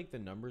have like the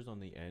numbers on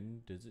the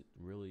end, does it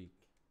really...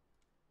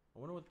 I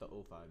wonder what the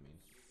 05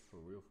 means. For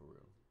real, for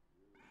real.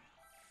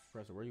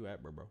 Professor, where you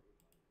at, bro?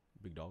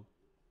 Big dog.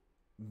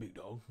 Big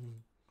dog.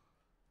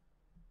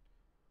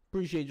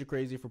 Appreciate you,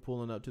 Crazy, for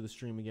pulling up to the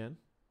stream again.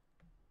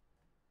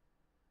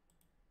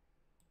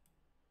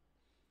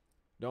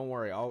 Don't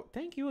worry. Oh,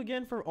 thank you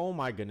again for... Oh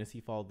my goodness, he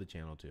followed the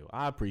channel too.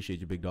 I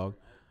appreciate you, big dog.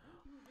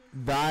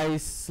 Thy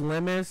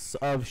slimmest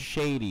of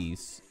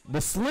shadies.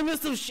 The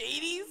slimmest of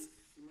shadies?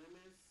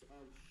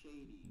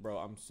 Bro,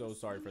 I'm so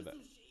sorry for that.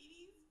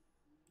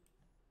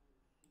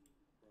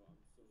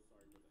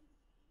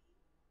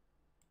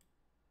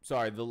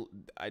 Sorry,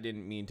 I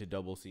didn't mean to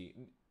double C.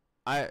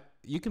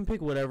 You can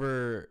pick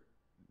whatever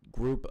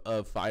group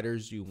of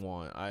fighters you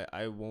want.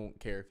 I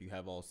won't care if you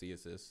have all C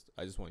assists.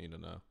 I just want you to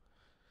know.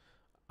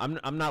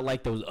 I'm not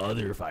like those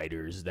other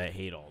fighters that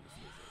hate all the C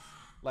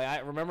assists. Like, I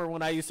remember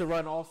when I used to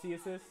run all C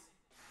assists.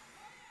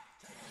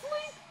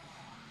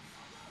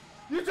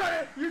 You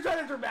trying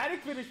to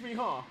dramatic finish me,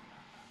 huh?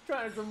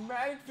 Trying to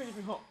dramatic finish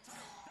me,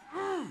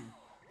 huh?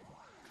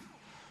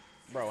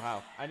 Bro,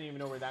 how? I didn't even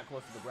know we're that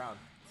close to the ground.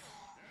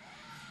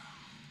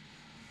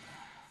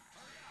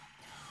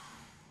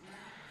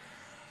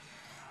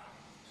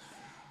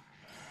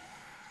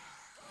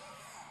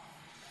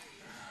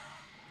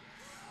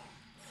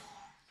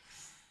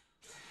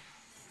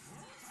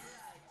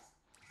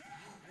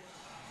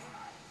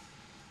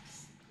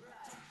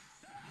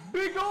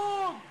 Big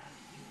dog!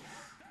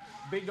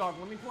 Big dog,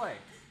 let me play.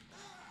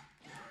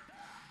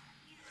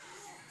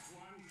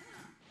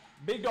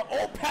 Big dog.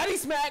 Oh, patty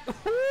smack!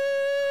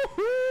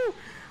 Woo-hoo!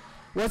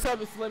 What's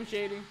up, Slim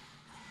Shady?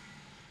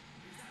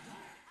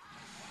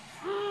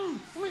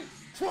 Let me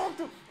talk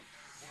to.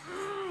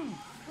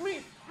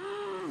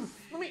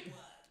 Let me.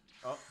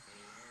 Oh.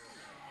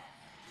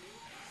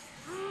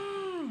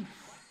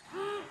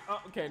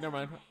 Oh, okay, never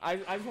mind. I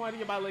just wanted to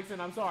get my licks in.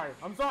 I'm sorry.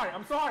 My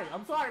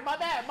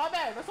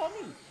bad. That's on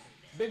me.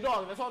 Big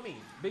dog, that's on me.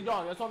 Big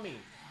dog, that's on me.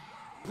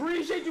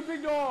 Appreciate you,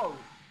 big dog.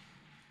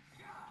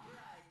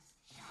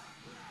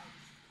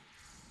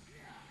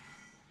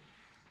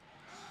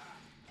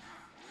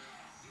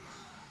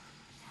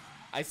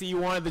 I see you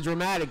wanted the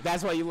dramatic.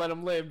 That's why you let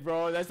him live,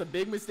 bro. That's a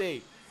big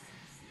mistake.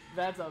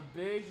 That's a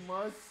big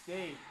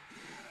mistake.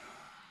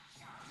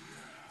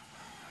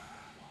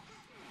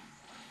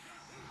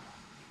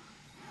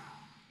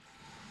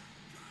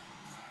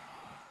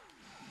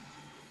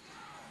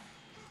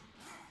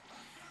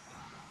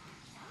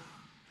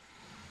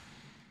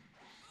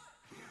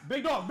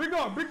 Big dog.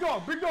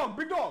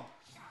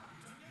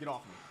 Get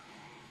off me.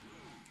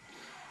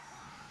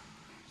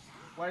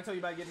 Why did I tell you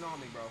about getting on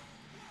me, bro?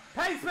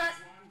 Patty smack!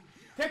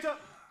 Catch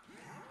up!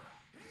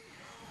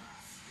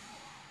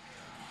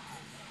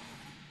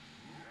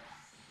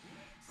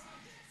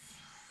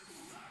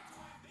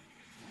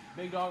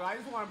 Big dog, I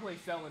just want to play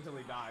Cell until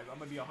he dies. I'm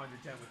going to be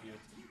 110 with you.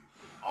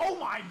 Oh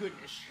my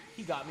goodness!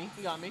 He got me.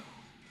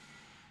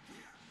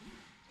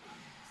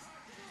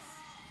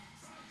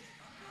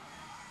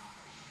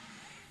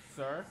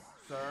 Sir.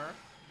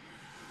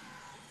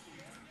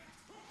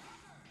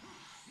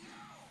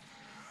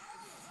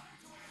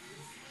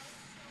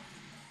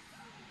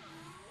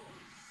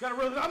 Gotta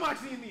realize I'm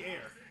actually in the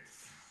air.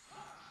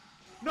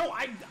 No,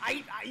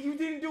 you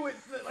didn't do it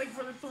like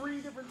for the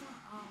 3 different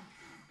times.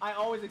 I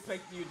always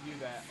expect you to do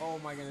that. Oh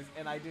my goodness,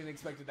 and I didn't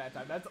expect it that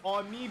time. That's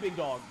on me, big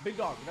dog. That's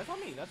on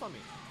me.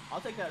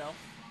 I'll take that L.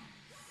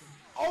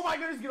 Oh my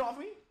goodness, get off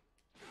me.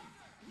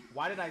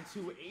 Why did I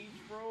 2H,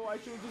 bro? I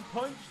should have just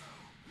punched.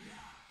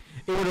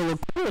 It would have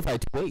looked cool if I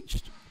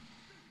 2H'd.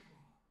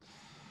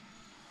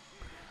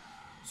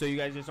 So you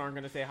guys just aren't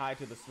gonna say hi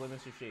to the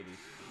slimmest of shadies.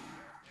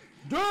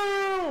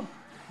 Damn!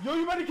 Yo,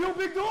 you about to kill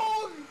Big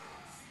Dog?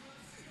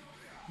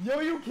 Yo,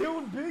 you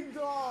killed Big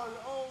Dog!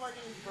 Oh my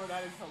goodness, bro,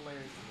 that is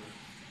hilarious to me.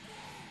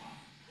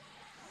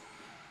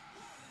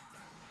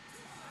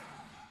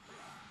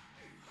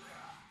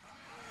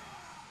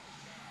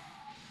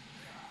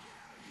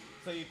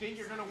 So you think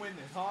you're gonna win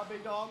this, huh,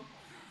 Big Dog?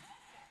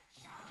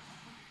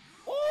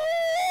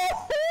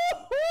 Oh!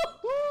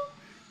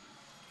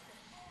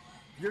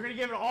 You're gonna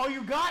give it all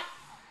you got?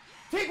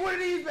 Take one of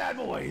these bad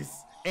boys!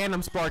 And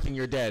I'm sparking,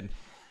 you're dead.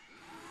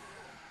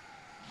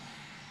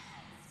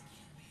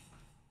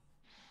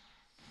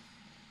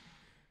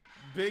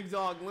 Big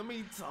Dog, let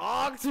me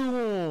talk to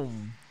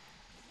him.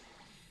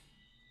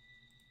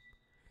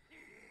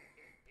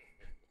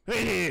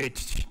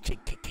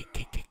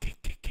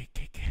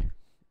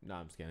 No,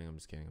 I'm just kidding. I'm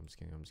just kidding. I'm just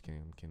kidding. I'm just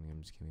kidding. I'm kidding.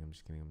 I'm just kidding. I'm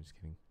just kidding. I'm just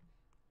kidding.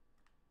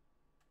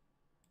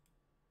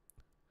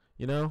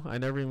 You know, I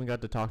never even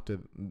got to talk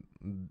to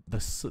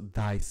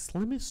thy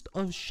slimmest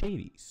of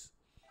shadies.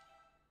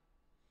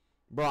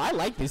 Bro, I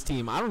like this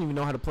team. I don't even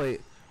know how to play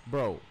it.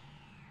 Bro.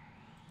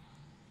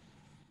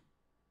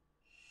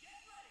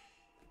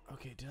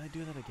 Okay, did I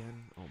do that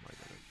again? Oh my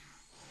god.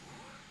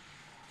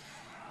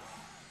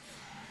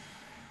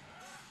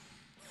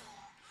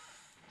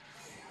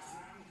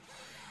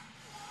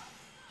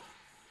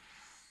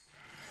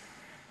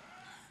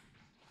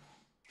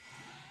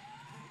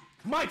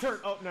 My turn!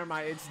 Oh, never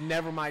mind. It's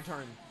never my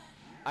turn.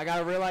 I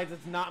gotta realize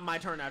it's not my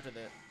turn after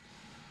that.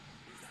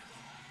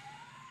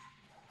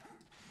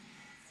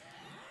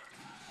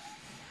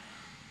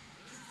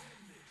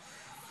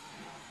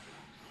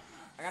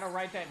 I gotta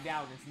write that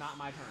down. It's not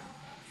my turn.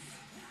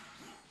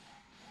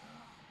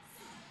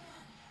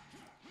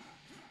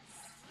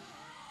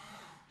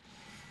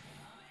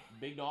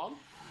 Big Dog?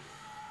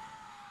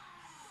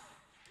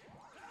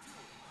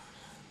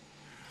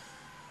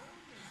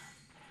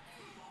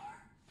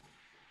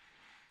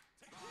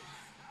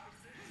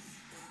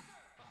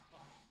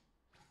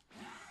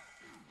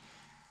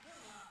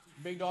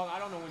 Big Dog, I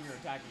don't know when you're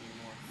attacking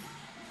anymore.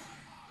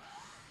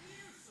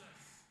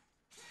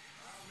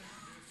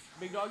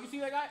 Big Dog, you see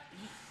that guy?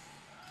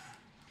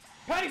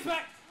 Patty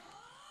smack!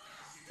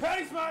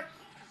 Patty smack!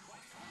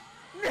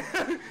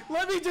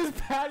 Let me just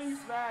patty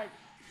smack!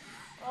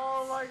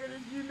 Oh my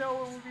goodness, you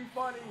know it would be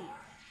funny.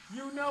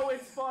 You know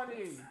it's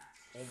funny.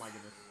 Oh my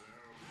goodness.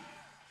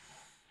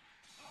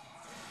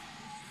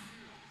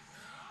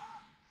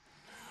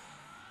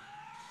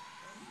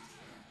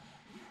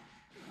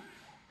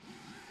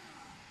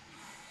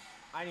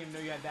 I didn't even know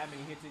you had that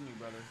many hits in you,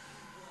 brother.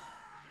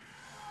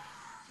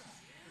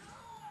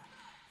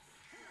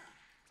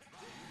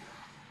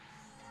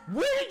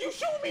 Where did you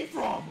shoot me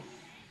from?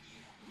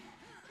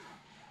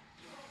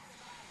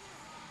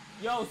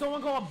 Yo,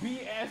 someone call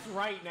BS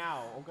right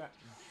now. Okay.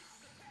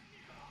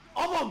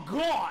 Oh my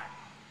god.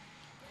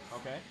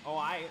 Okay. Oh,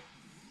 I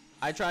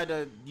tried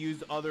to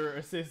use other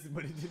assists,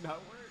 but it did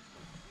not work.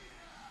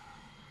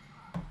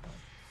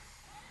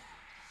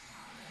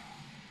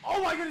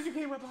 Oh my goodness, you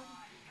came right behind me.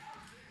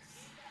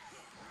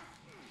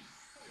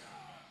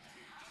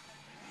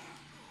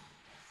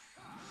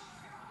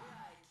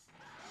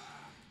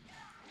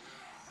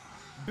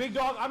 Big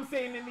Dog, I'm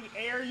saying in the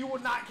air, you will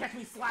not catch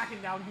me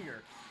slacking down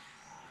here.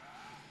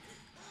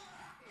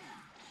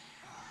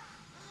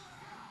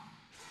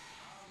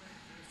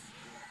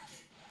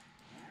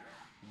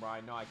 Bro, I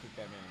know I kicked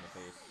that man in the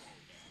face.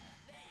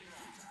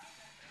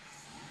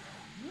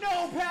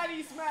 No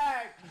patty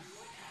smack!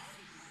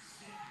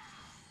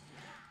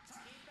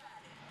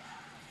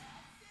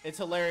 It's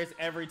hilarious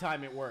every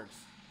time it works.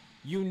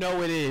 You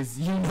know it is.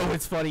 You know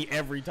it's funny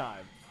every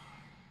time.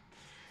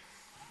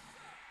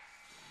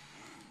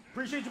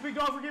 Appreciate you, Big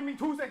Dog, for giving me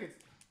 2 seconds.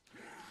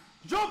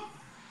 Jump!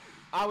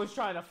 I was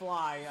trying to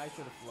fly. I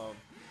should have flown.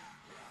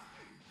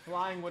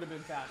 Flying would have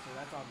been faster.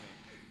 That's on me.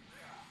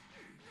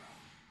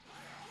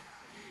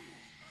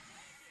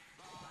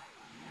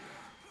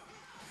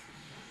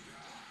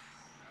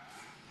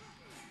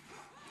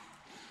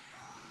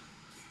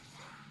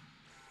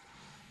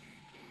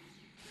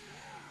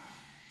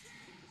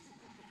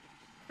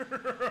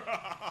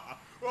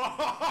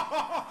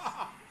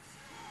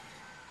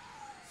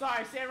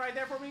 Sorry, stand right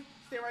there for me.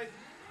 Stay right.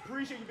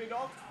 Appreciate you, Big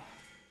Dog.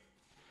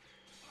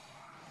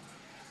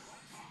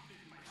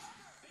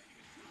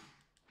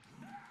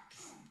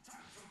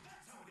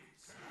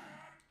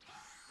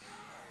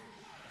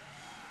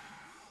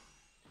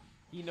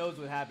 He knows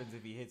what happens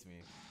if he hits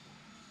me.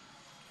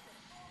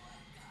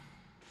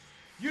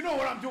 You know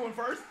what I'm doing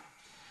first.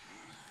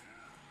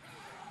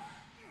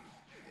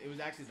 It was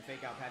actually the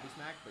fake out patty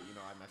smack, but you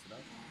know I messed it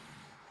up.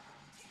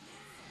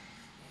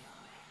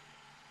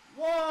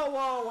 Whoa,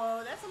 whoa,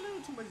 whoa. That's a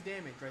little too much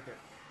damage right there.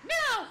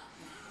 No!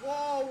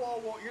 Whoa, whoa,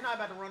 whoa. You're not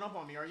about to run up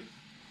on me, are you?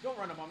 Don't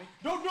run up on me.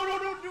 Don't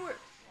do it.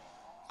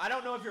 I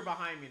don't know if you're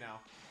behind me now.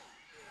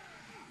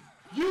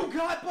 You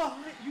got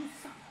behind. You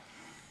suck.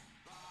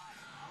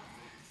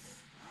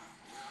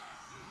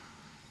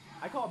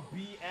 I call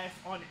BS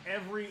on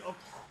every...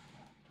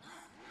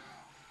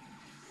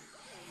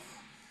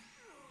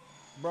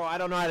 Bro, I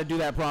don't know how to do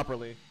that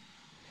properly.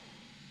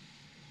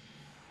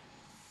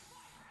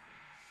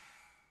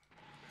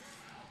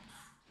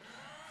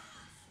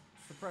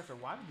 Suppressor,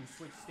 why did you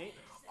switch state?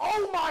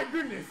 Oh my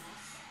goodness!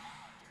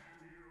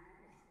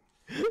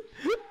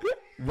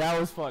 That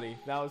was funny.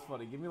 That was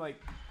funny. Give me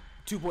like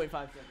 2.5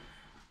 seconds.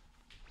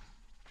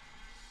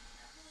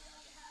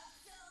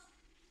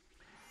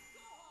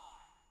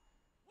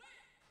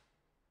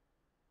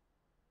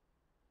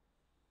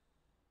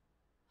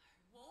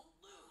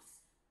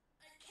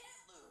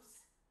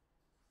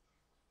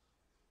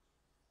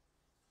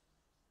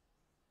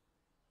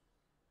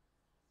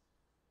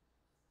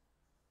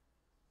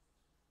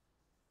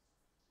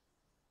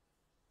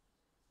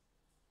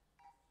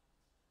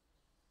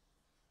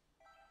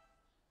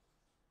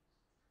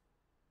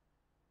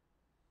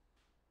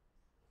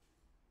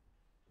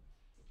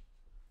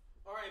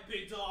 Alright,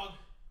 big dog.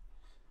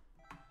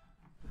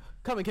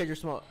 Come and catch your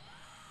smoke.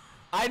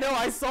 I know,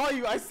 I saw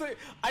you.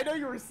 I know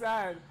you were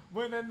sad.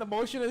 When then the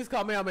motion is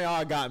coming, I mean, oh,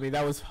 it got me.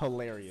 That was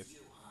hilarious.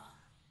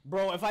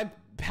 Bro, if I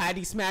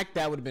patty smacked,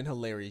 that would have been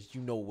hilarious.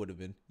 You know it would have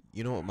been.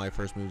 You know what my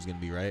first move is going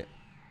to be, right?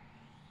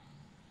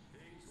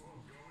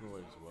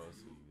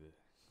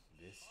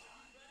 This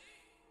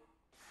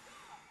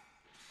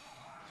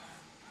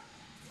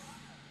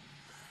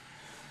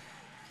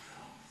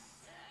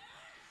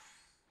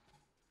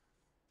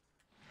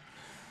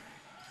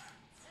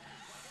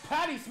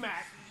patty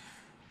smack!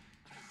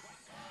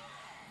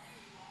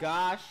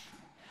 Gosh,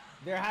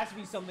 there has to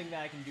be something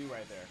that I can do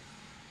right there.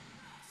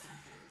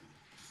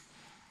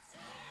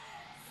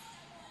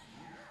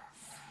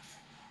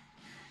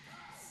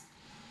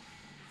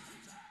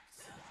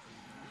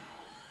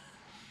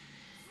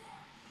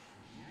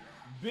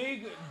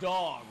 Big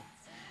dog.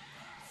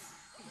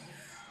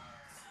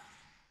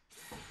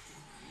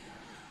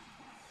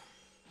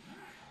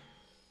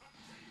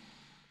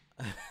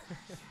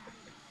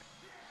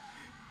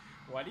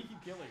 Why do you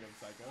keep killing him,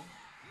 Psycho?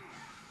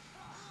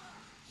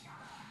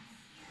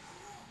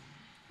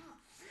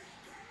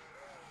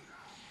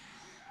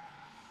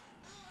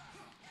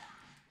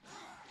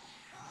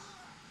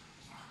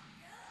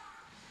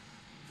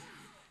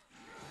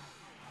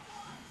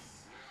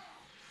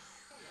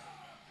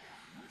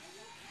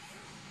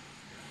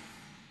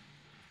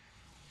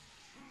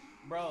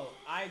 Bro,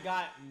 I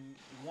got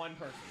one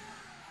person.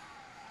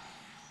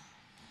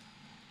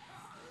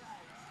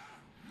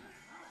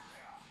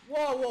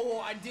 Whoa, whoa, whoa,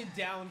 I did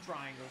down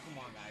triangle. Come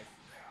on, guys.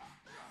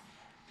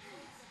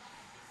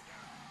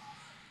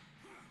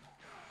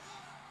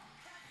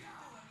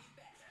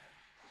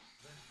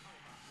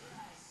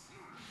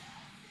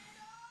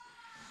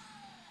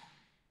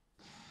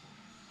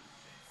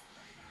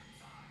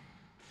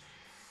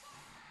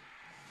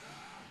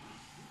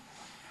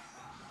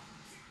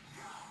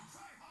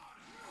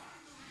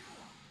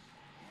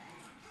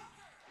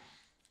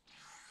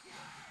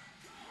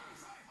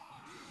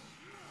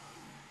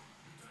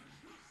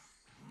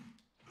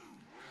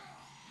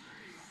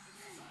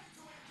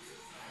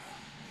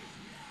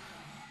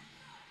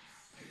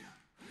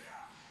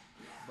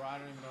 Bro, I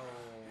don't even know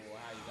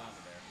how you got me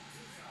there.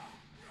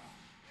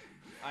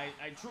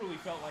 I truly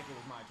felt like it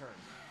was my turn.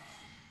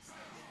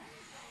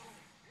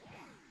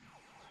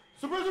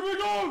 Suppressor big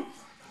dog!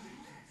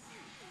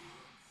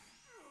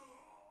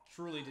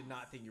 Truly did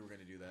not think you were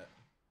going to do that.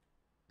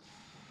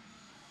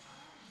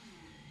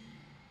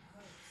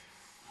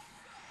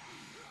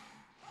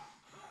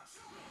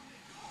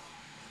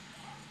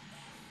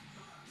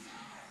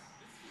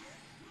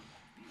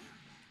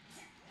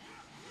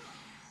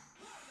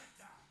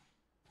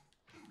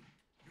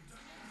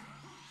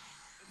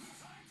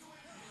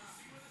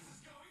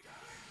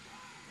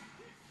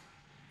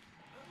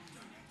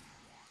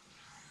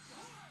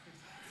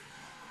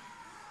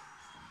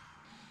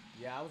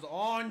 Yeah, I was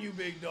on you,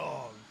 big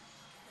dog.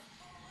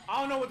 I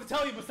don't know what to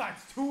tell you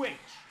besides 2H.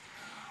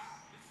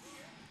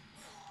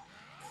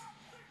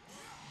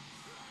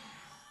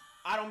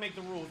 I don't make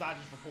the rules, I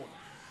just report them.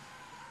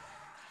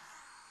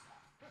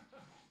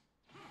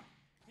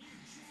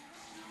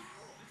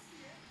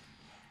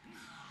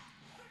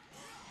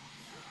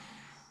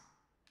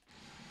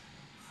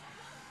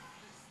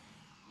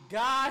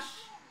 Gosh.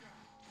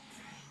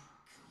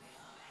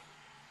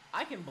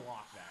 I can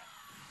block that.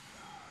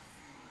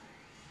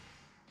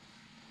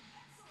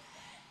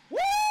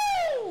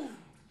 Woo!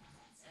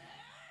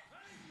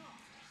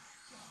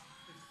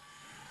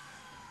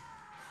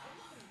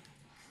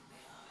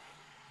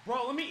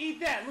 Bro, let me eat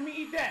that. Let me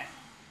eat that.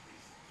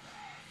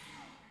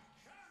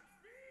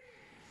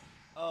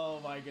 Oh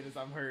my goodness,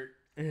 I'm hurt.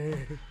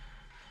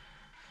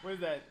 What is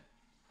that?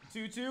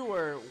 2-2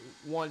 or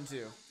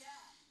 1-2?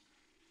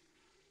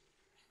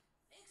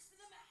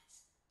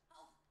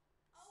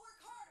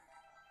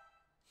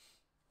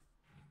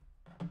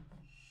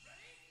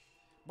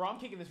 Bro, I'm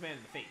kicking this man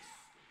in the face.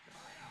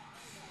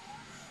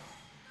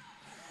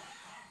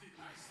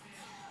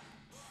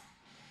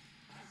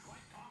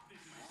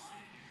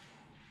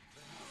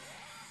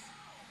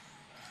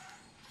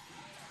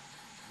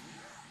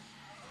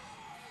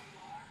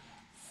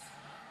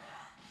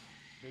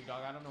 Big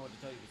dog, I don't know what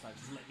to tell you besides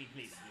just let me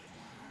play this game.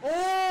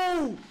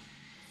 Oh!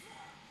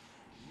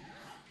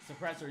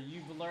 Suppressor,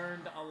 you've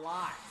learned a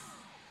lot.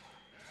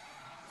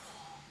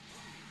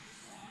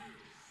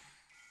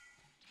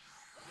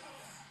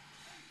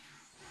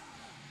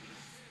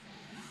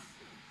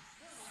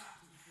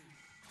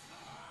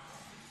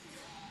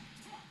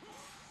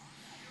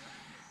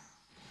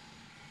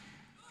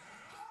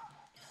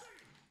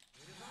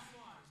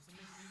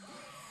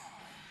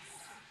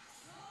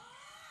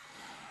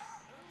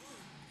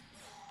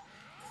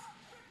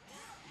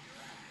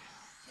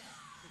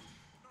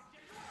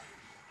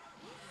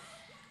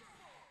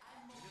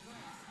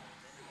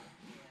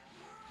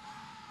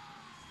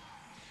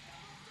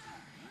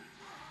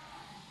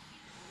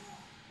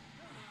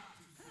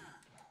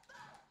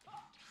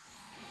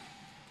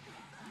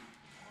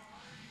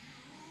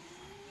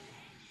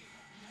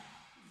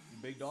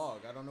 Big dog,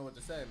 I don't know what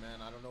to say,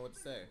 man. I don't know what to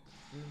say.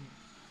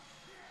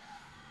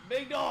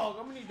 Big dog,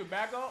 I'm gonna need to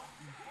back up.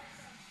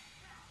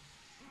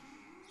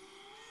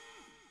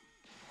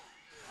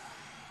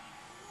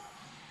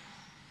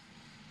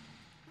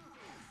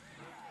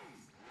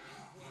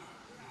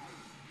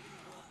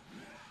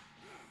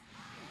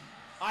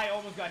 I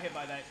almost got hit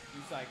by that,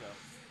 you psycho.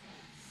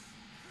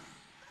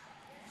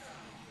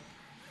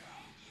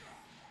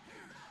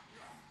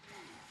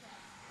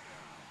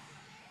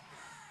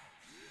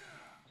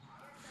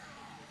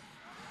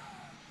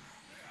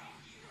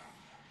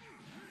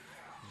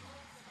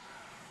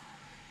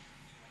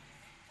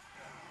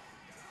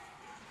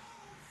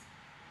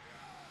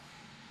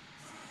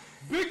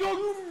 Big dog,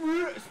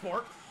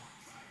 Spark.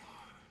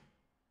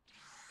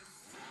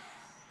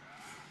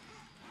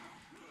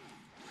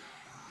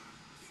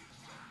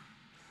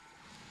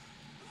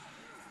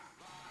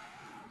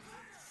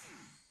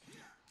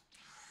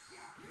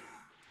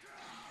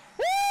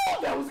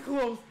 Woo! That was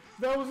close.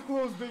 That was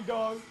close, big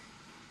dog.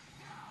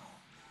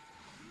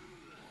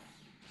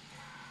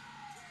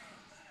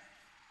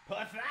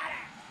 Pathetic.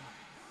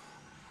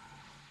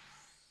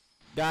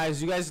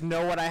 Guys, you guys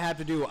know what I have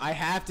to do. I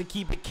have to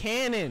keep it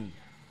canon.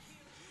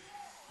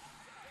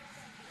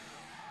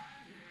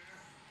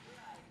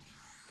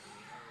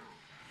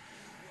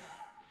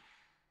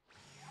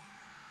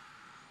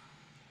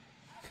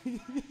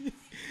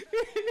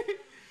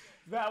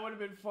 That would have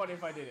been funny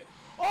if I did it.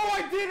 Oh,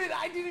 I did it!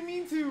 I didn't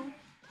mean to.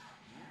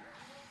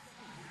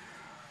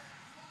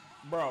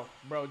 Bro,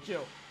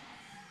 chill.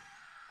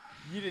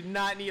 You did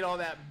not need all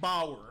that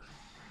power.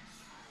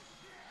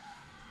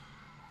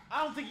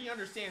 I don't think he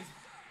understands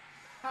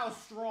how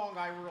strong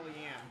I really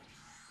am.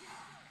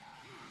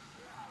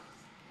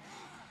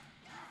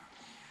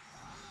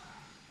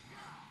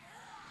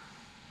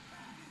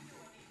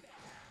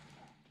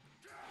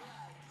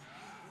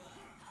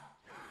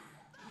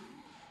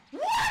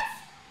 What?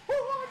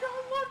 Oh, I got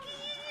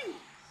lucky!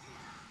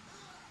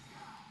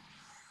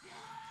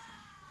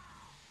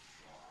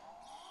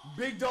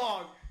 Big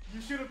dog,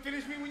 you should have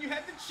finished me when you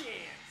had the chance.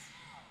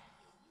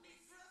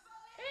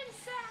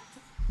 Insect!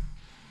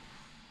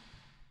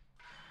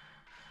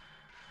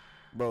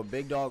 Bro,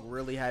 big dog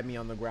really had me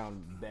on the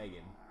ground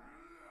begging.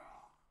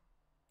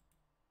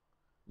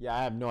 Yeah,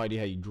 I have no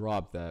idea how you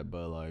dropped that,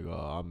 but like,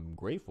 I'm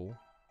grateful.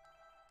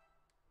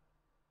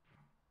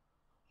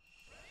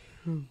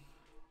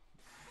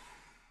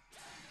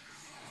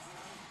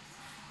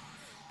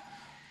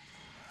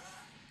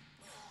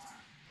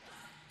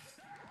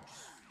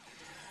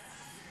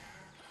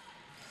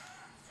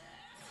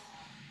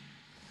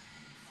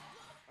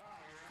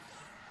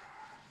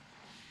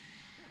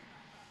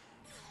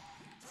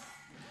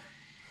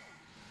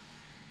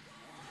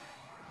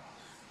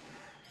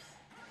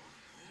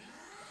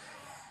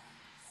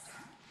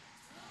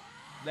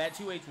 That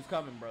 2H was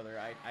coming, brother.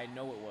 I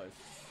know it was.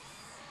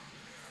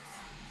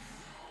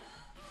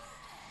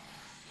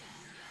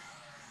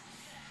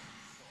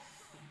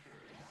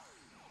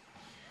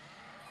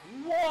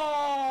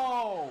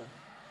 Whoa!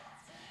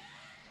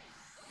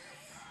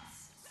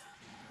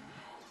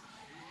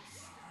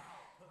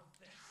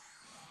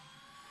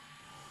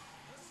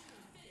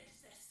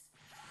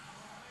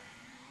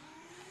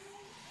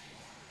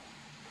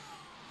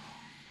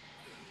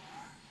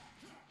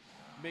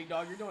 Big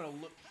dog, you're doing a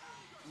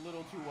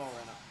little too well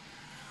right now.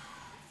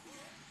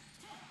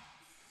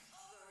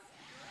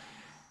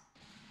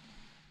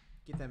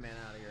 Get that man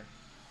out of here.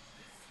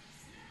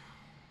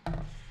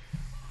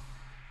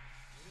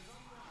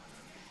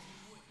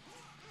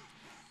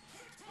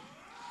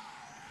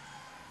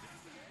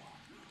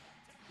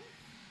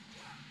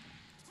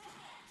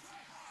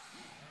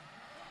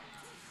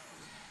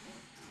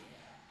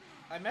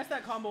 I messed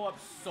that combo up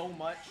so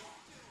much.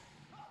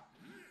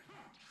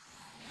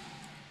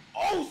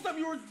 Oh, stop!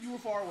 You were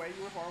far away.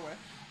 You were far away.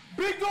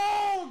 Big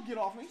dog, get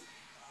off me.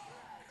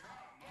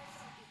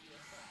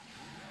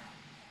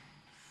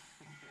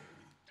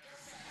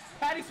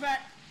 Patty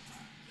smack.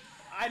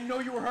 I know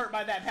you were hurt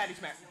by that patty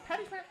smack.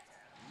 Patty smack.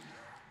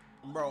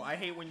 Bro, I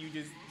hate when you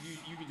can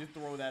just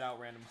throw that out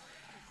random.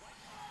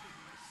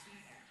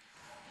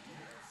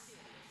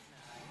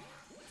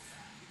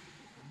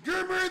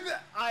 Give me the.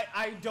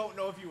 I don't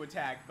know if you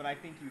attacked, but I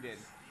think you did.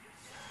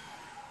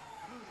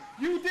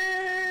 You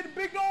did,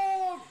 big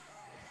dog.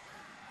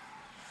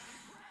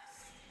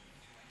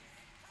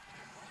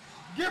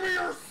 Give me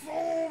your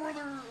soul,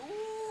 brother!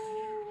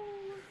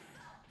 Ooh.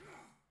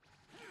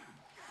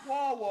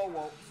 Whoa, whoa,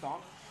 whoa.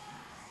 Stomp.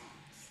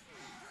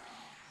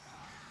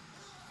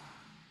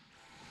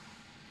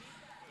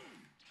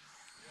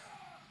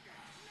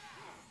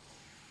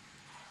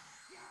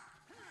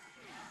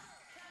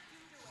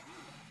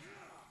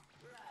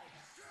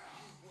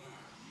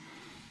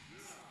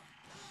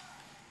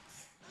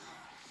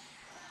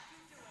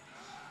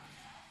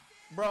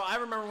 Bro, I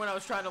remember when I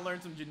was trying to learn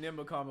some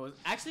Janimba combos.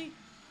 Actually,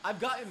 I've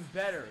gotten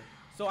better,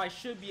 so I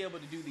should be able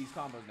to do these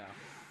combos now.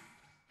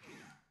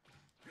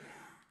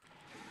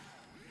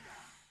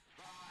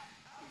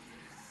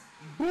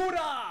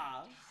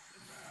 Buddha!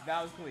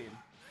 That was clean.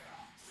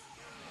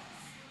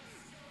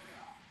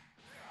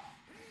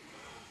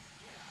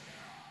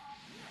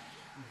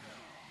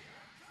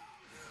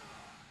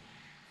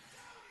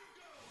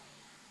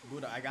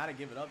 Buddha, I gotta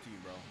give it up to you,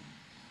 bro.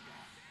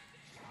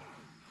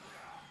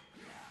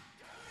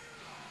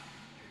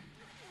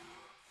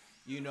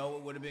 You know,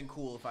 it would have been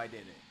cool if I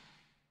did it.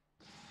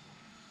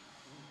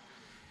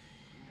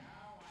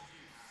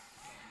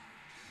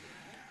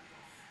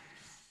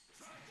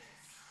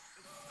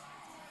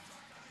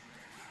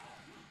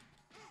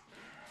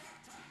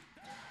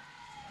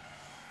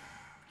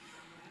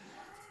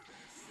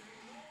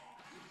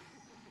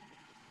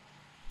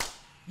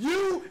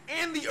 You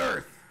and the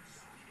earth.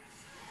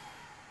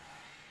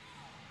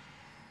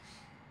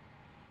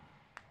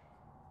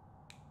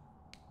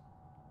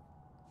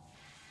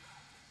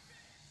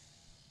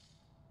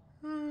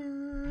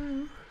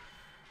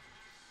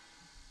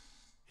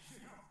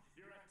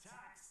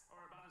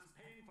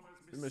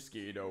 The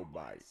mosquito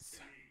bites.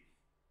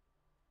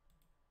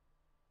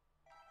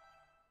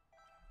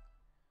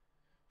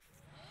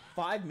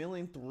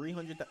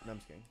 5,300,000. No, I'm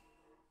just kidding.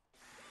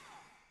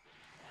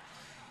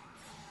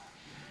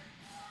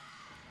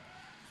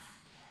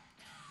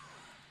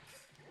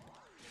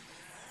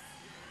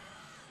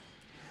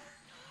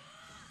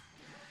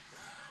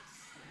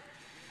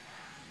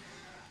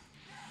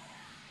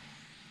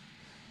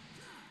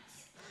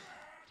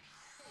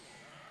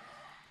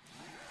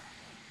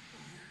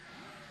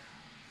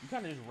 You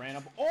kind of just ran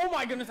up. Oh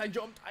my goodness, I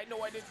jumped. I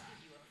know I did.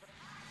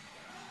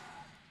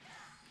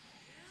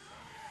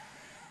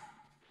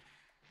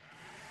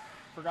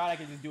 Forgot I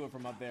could just do it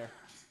from up there.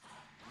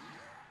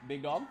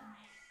 Big dog?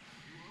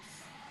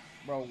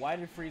 Bro, why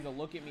did Frieza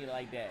look at me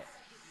like that?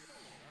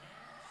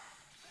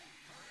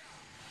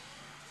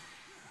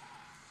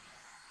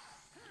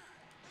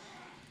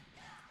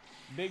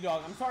 Big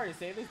dog, I'm sorry to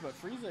say this, but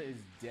Frieza is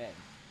dead.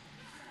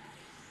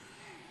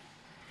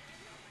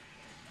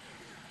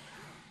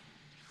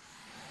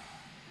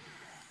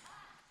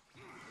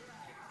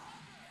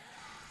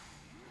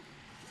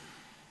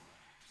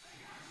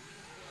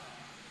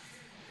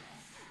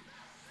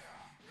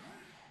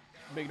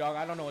 Big dog,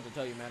 I don't know what to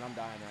tell you, man. I'm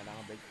dying right now,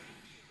 big.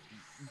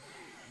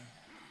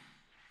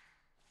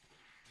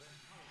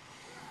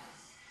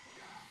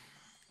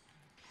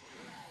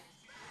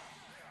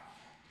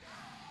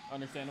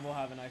 Understandable.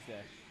 Have a nice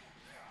day.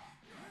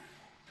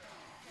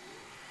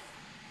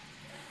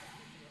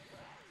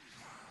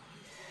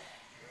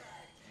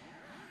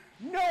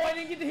 No, I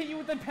didn't get to hit you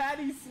with the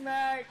patty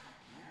smack.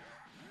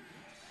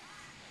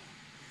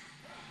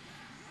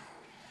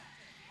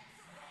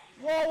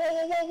 Whoa, whoa,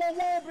 whoa, whoa, whoa,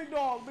 whoa, big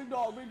dog, big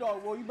dog, big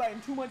dog. Well, you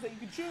biting too much that you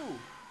can chew.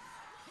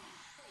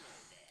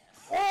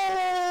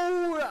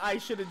 Oh, I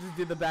should have just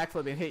did the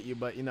backflip and hit you,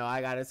 but you know,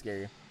 I gotta scare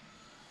you.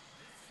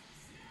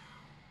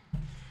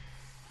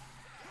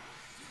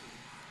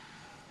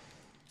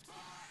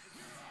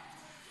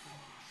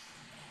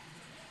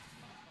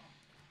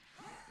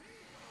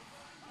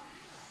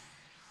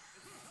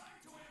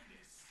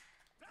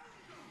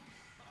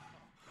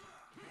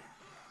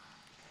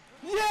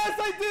 Yes,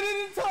 I did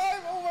it in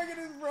time! Oh my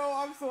goodness, bro.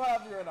 I'm so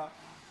happy right now.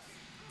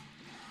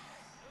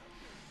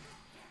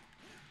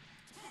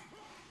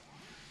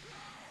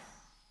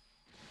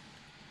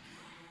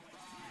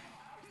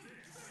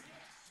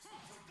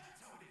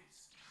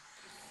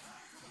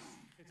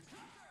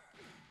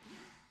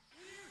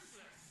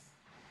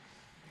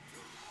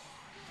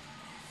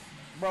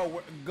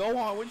 Bro, go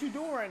on. What you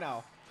doing right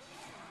now?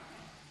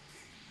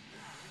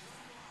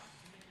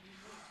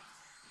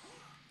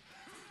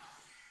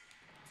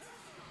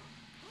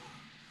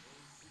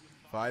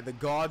 By the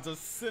gods of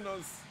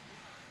sinners,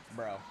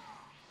 bro.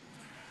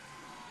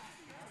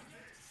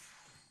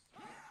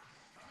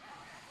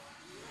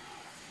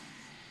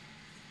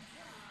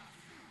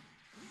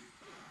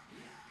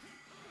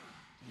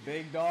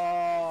 Big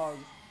dog.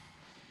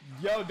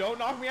 Yo, don't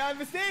knock me out of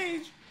the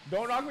stage.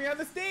 Don't knock me out of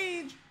the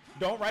stage.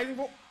 Don't rising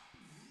for.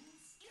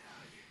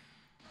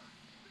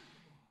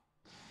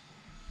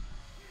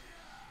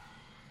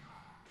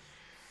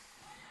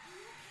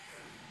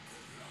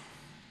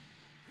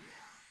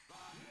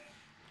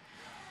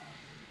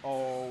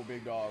 Oh,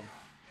 big dog.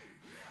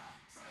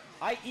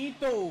 I eat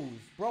those.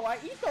 Bro, I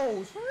eat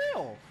those. For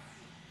real.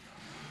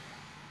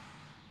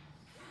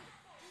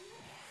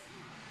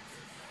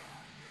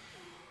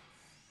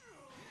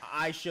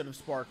 I should have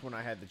sparked when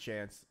I had the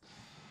chance.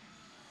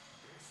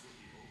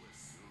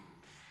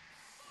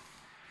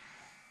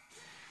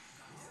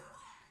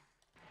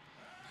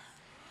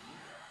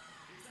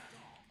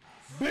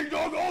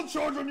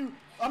 on you.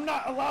 I'm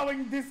not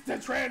allowing this to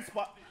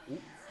transpire.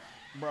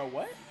 Bro,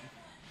 what?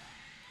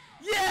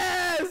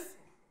 Yes!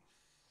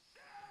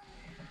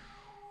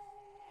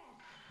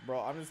 Bro,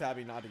 I'm just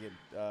happy not to get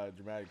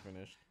dramatic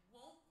finished.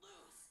 Won't lose.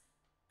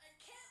 I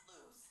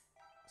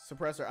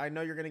can't lose. Suppressor, I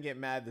know you're gonna get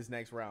mad this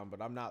next round,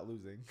 but I'm not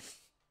losing.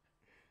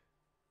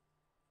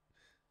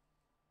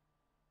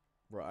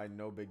 Bro, I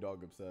know Big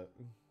Dog upset.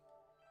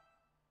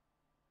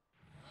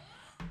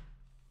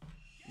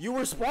 You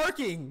were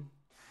sparking!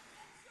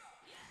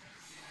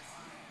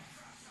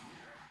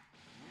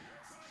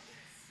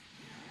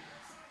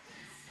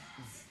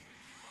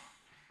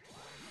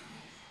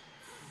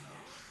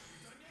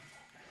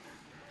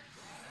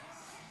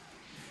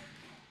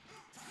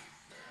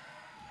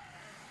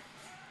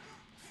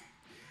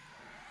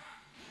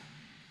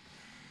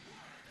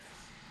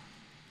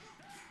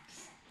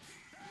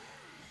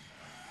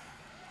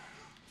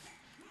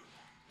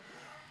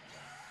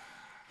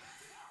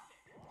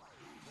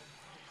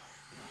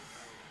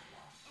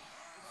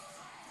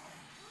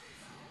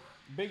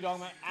 Big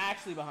Dog, I'm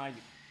actually behind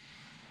you.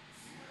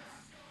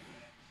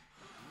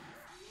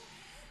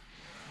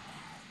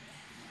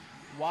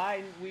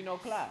 Why we no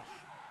clash?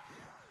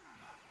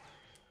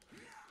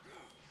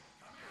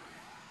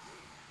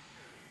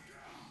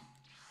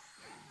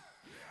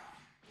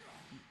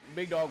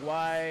 Big Dog,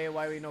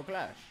 why we no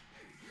clash?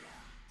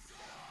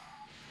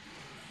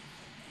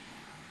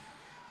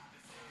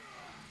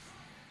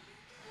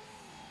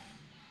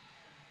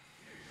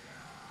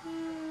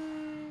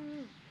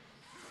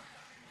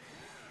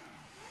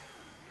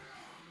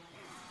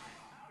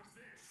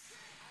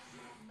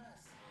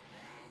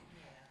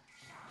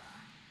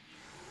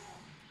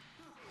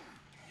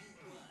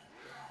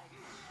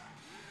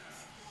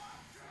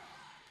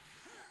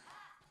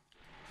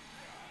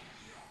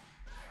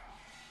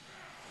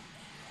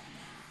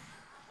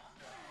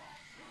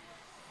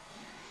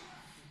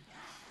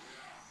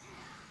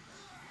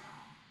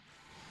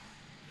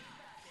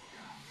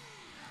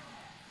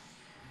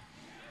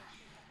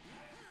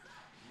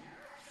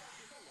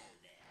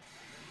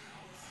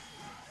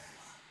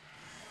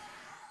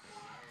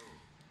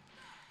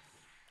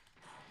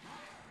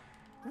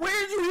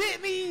 Where'd you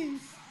hit me?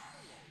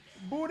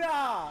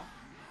 Buddha!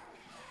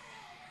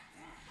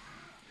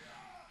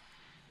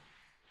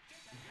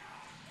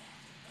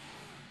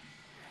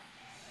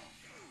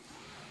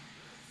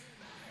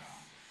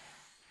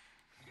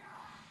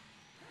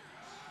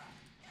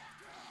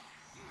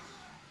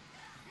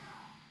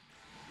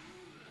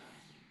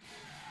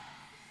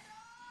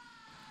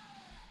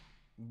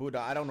 Buddha,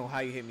 I don't know how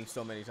you hit me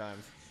so many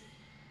times.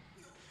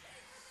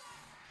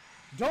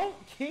 Don't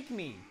kick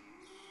me!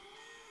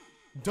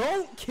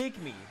 Don't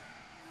kick me!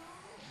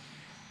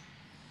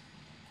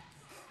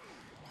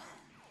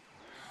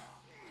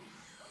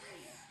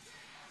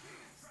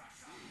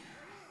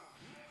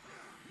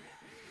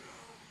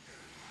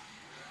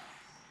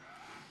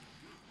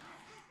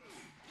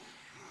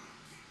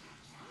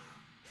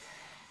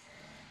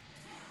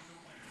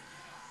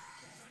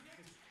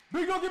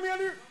 Big Dog, get me out of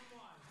here!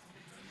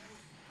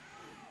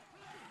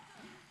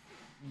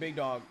 Big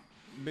Dog,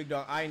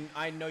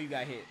 I know you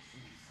got hit.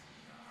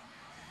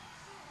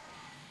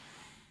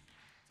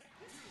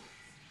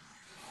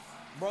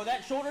 Bro,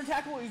 that shoulder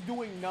tackle is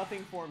doing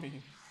nothing for me.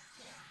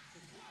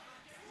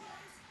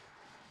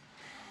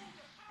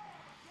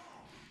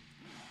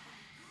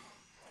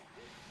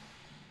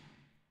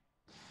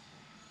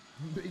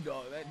 Big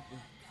Dog, that...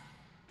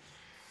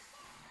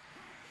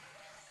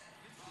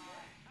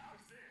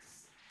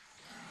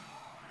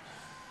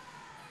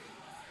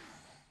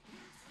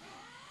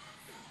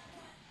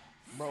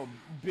 Bro,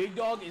 Big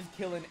Dog is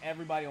killing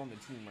everybody on the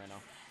team right now.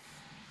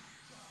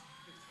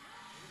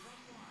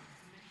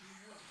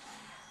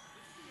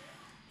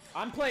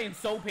 I'm playing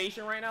so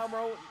patient right now,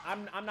 bro.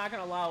 I'm not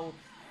gonna allow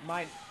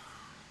my...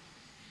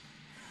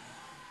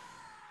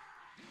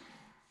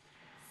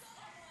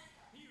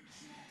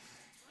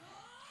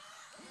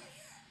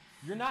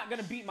 You're not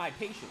gonna beat my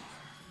patience.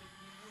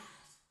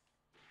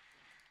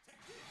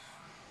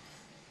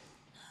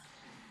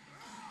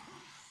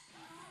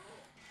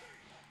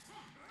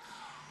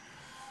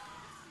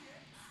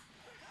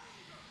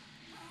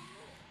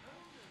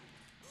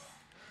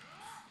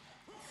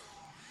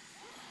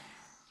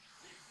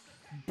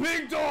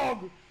 Big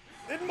Dog!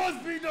 It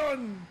must be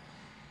done!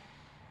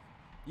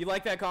 You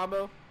like that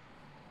combo?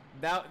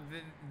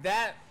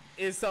 That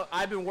is so...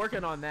 I've been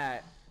working on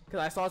that. Because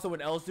I saw someone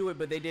else do it,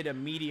 but they did a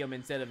medium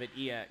instead of an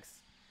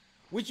EX.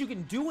 Which you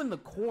can do in the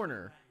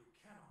corner.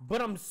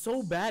 But I'm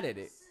so bad at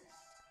it.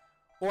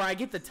 Or I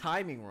get the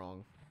timing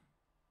wrong.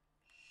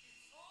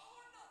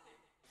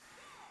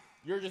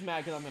 You're just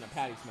mad because I'm in a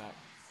patty smack.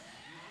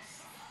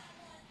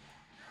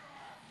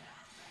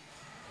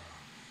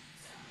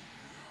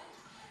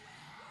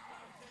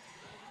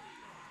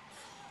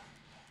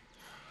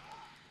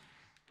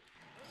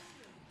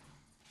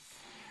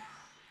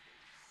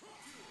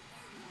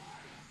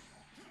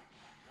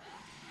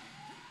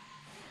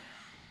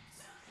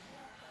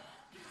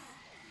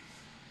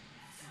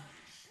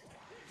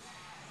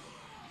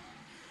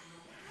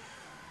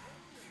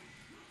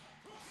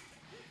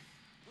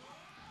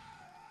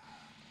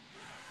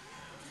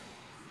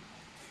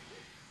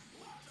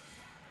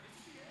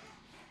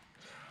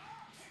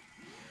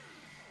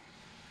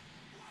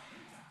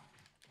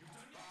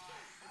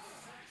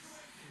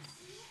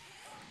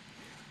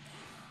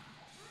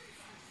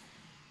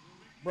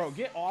 Bro,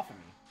 get off of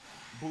me.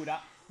 Buddha.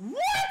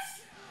 What?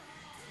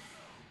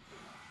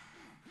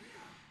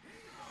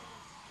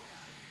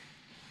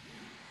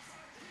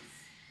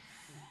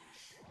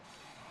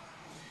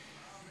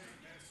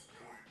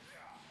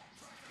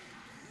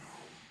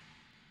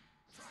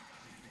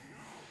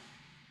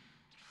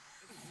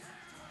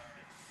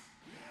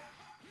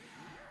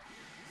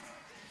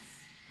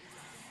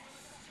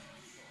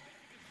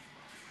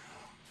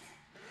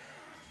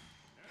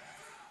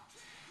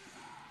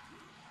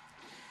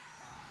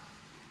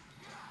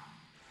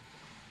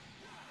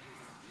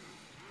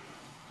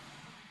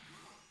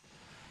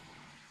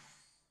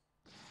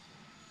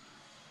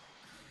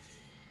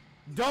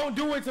 Don't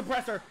do it,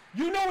 suppressor.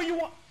 You know what you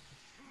want.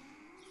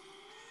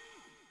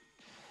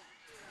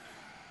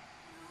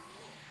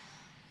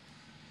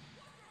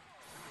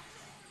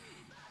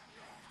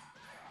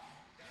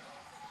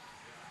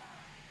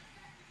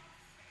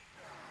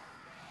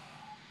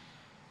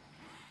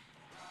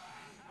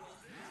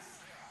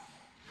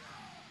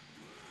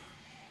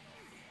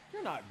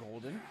 You're not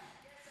golden.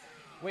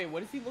 Wait, what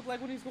does he look like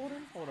when he's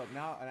golden? Hold up,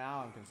 now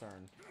I'm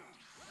concerned.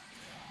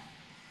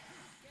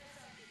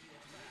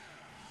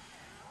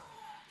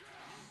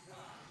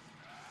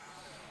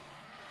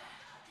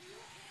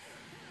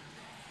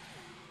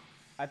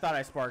 I thought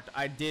I sparked.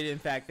 I did, in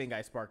fact, think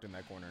I sparked in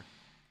that corner.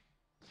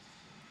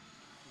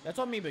 That's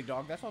on me, big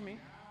dog. That's on me.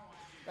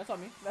 That's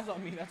on me. That's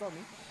on me. That's on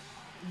me.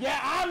 Yeah,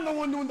 I'm the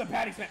one doing the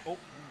patty smack. Oh.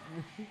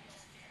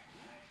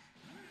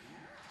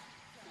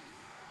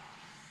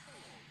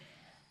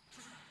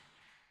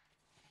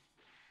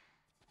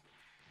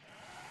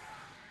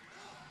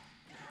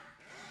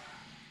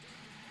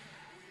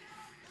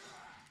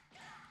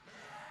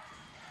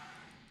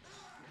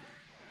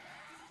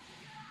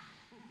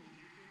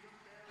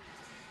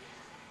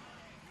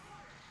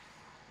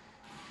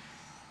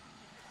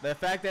 The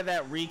fact that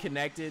that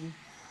reconnected,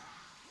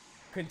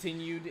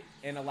 continued,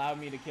 and allowed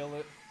me to kill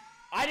it.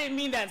 I didn't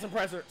mean that,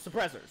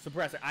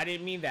 suppressor. I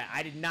didn't mean that.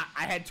 I did not.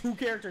 I had two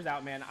characters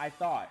out, man. I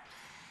thought.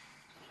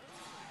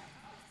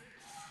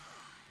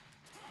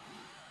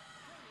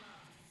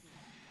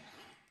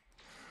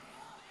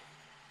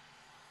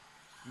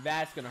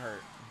 That's gonna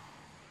hurt.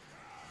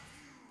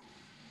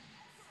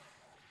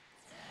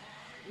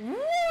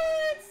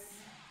 What?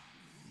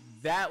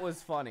 That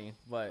was funny,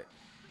 but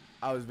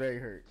I was very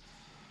hurt.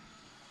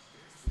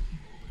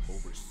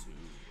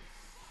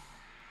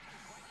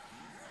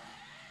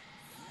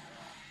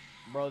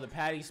 Bro, the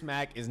patty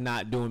smack is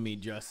not doing me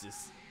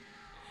justice.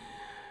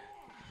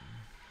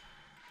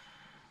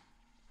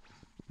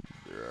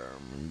 Damn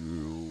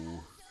you.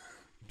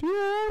 Damn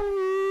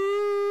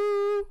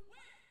you.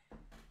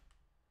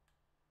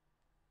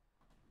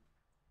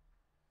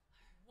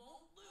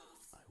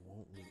 I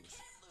won't lose.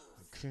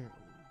 I can't lose.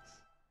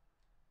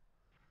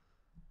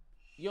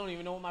 You don't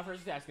even know what my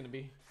first attack's gonna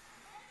be.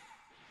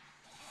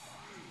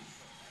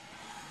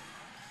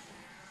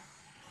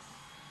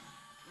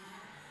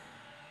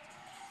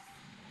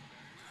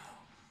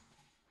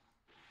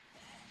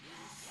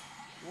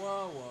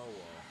 Whoa, whoa,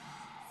 whoa.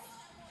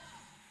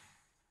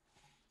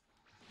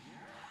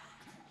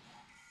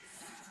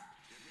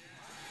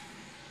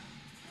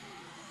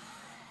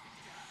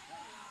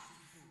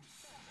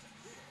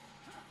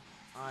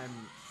 I'm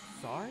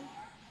sorry?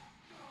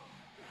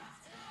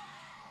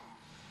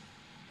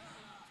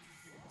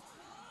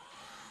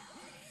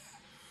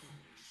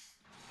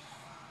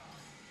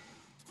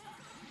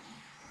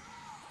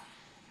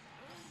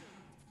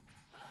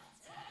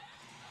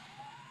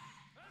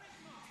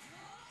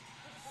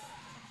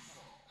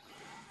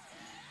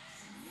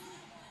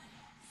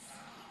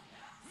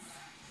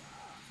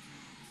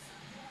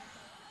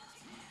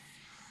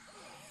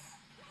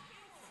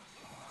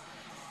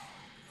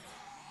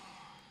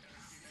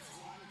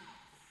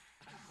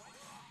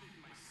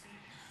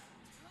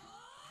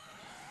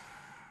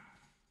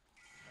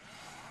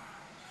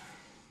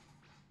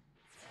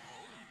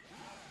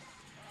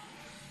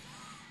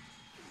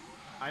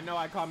 I know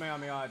I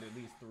Kamehameha at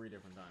least 3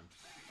 different times.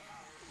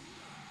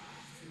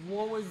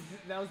 What was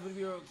that? Was going to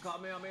be a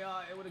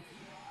Kamehameha? It would have.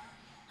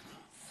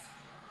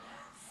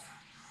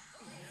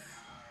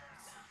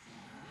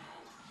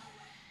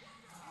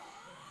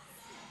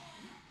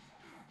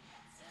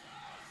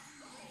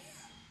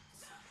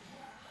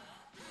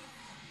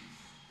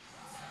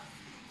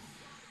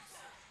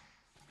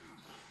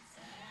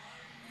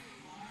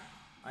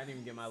 I didn't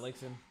even get my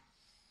licks in.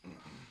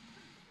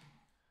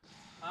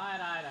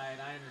 Alright,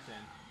 I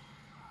understand.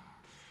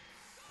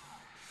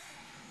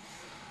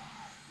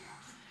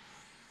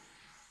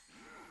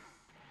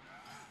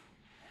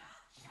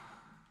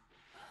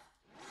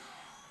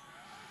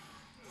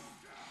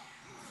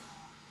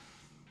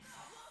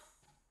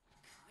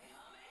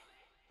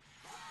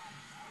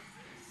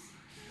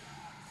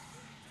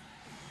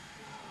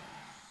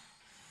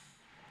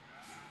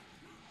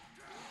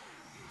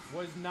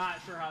 Was not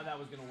sure how that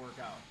was going to work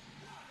out.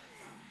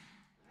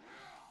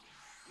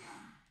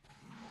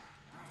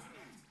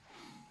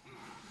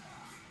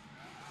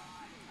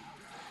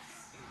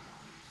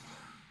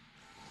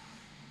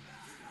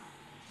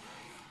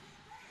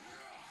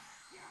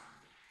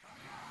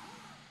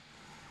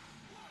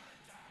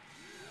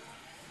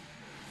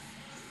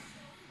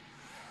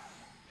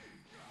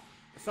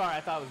 Sorry,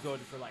 I thought it was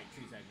golden for like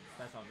 2 seconds.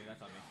 That's on me.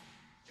 That's on me.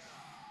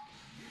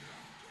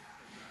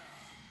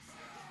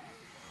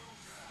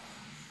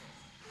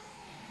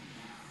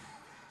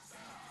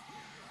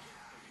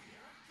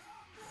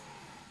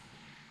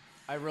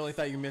 I really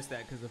thought you missed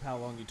that because of how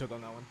long you took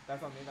on that one.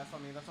 That's on me. That's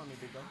on me. That's on me,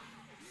 big dog.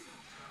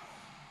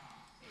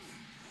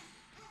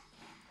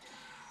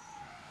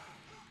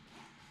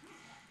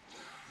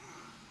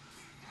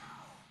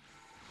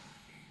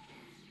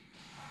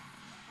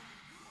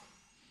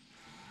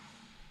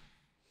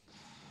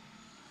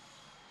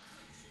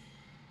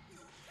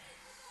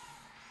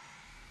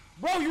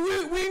 Bro,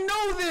 we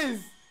know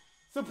this!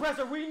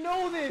 Suppressor, we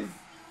know this!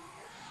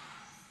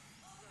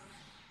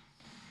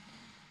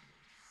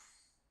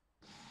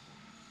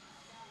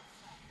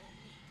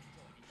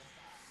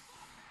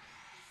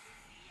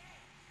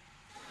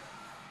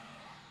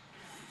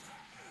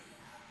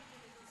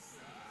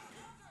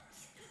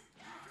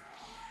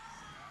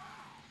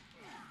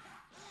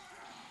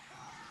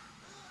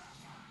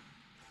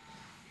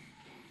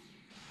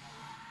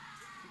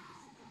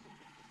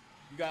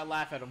 You gotta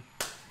laugh at him.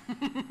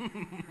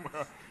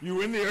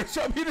 You in there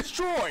shall be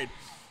destroyed.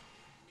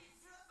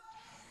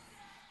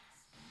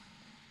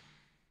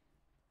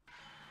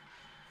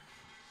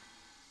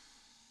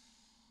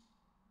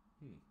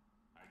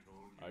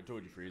 I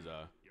told you,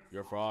 Frieza,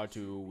 you're far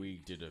too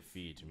weak to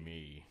defeat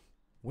me.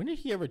 When did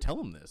he ever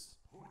tell him this?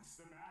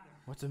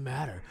 What's the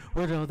matter?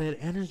 Where'd all that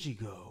energy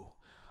go?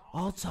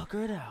 All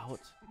tuckered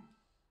out.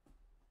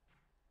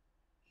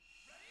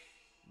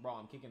 Bro,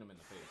 I'm kicking him in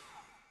the face.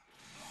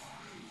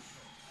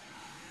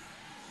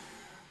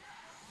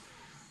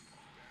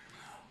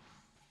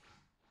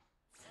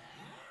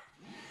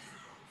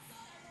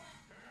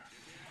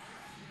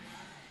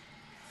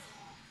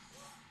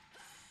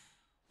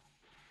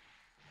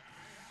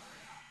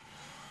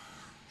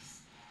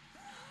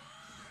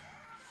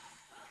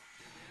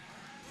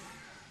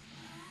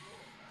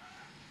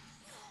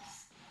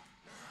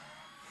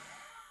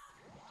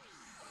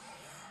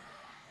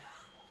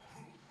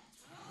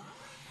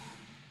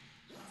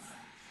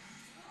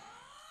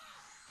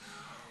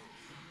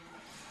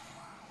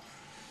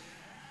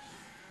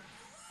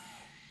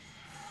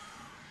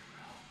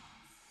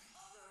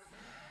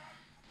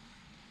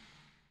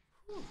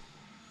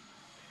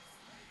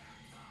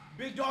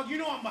 Big dog, you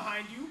know I'm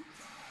behind you.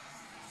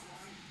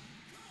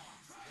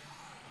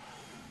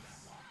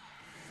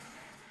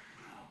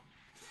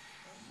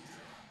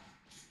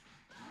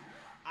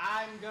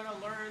 I'm gonna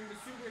learn the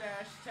super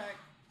dash tech.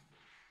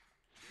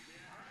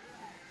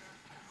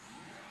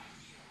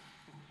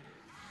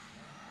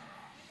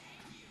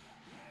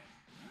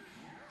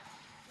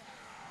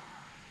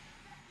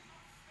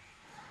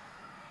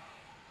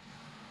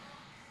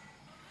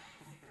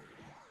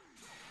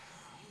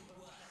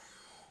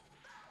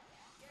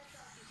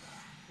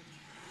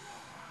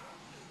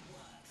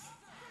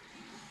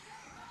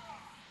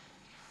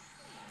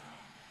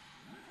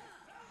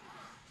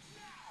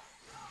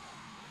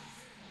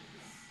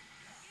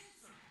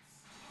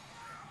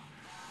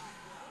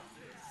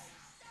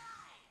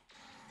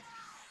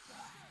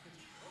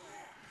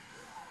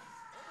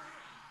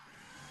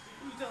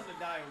 Who's telling him to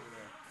die over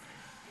there?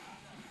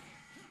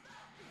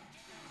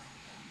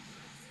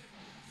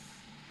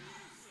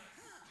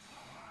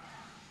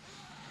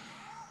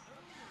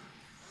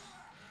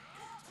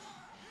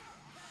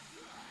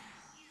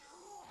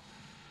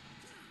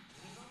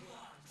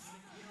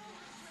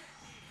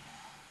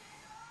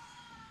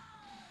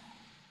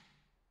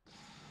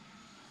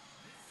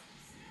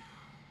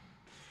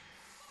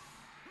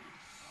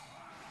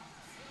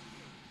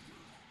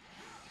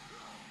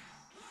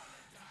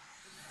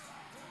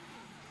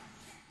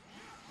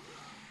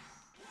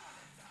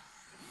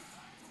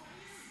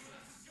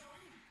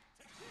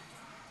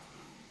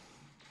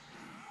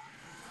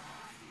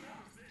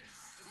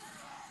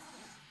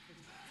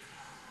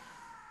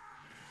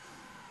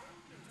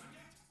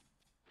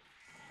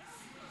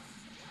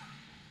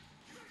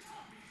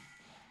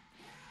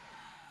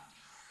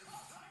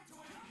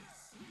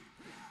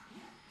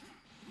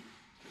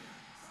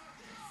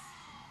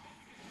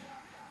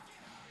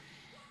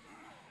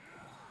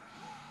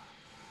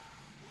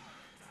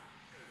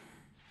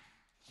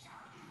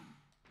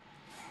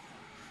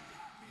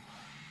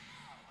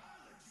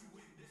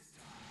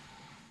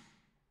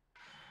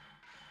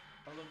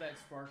 I love that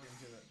spark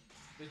into it.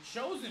 The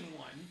chosen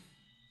one.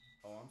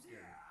 Oh, I'm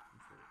scared. I'm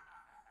scared.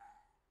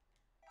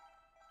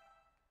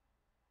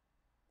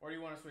 Or do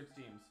you want to switch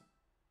teams?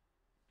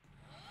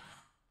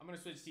 I'm gonna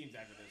switch teams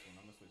after this one.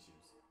 I'm gonna switch teams.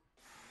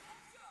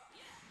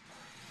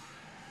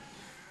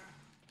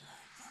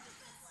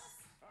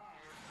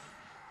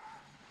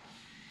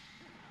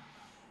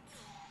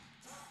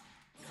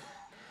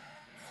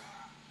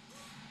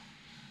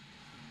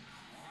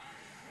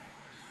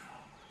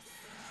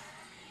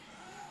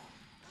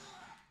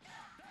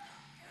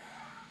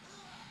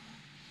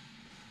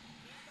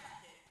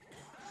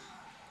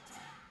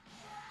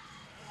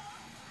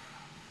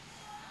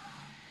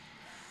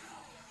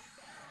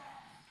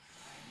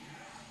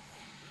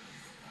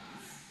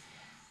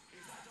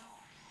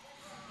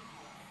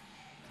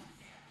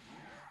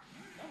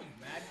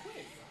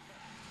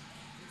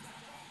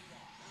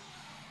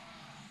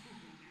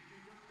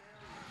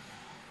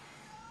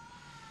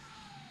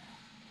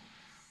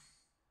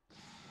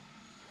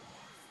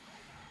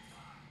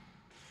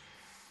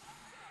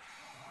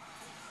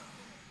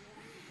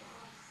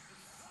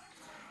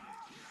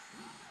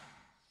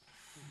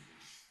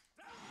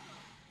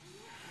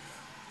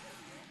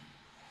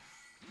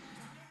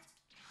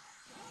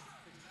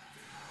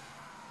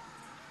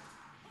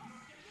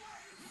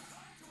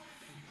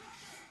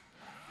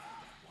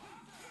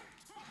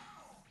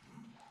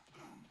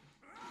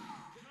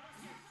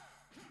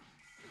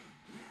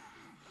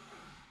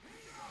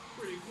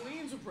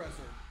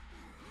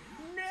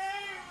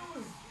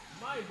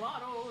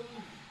 bottle.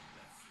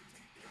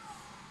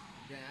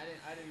 Damn,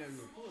 I didn't know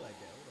you were cool like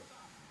that. What up?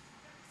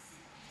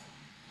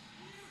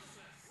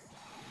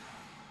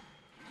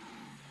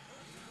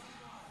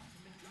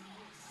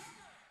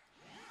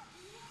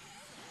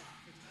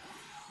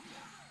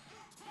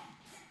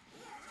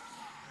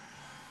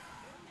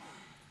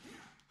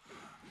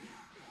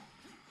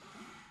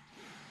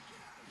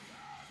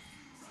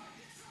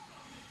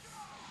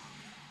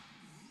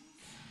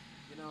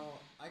 You know,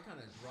 I kind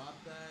of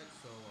dropped that,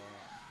 so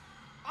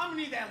I'm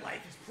gonna need that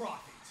life as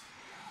profit.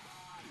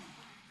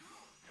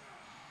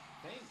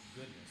 thank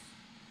goodness.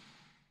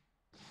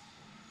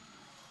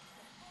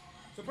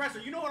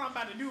 Suppressor, you know what I'm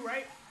about to do,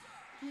 right?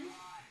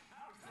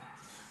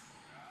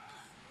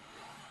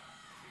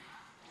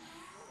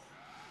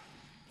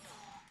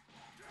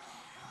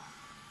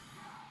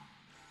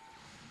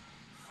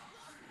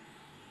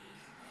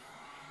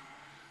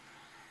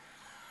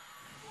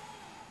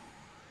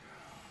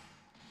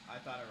 I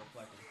thought it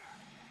reflected.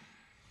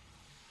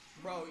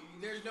 Bro,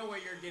 there's no way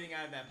you're getting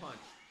out of that punch.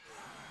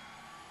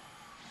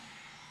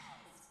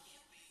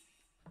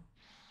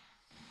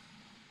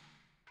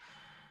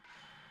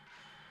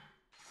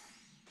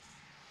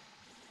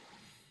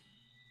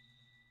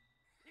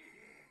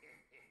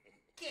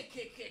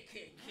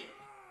 Kick.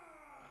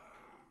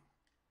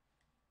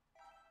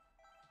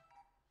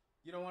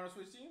 You don't want to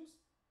switch teams?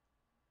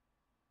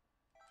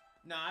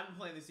 Nah, I've been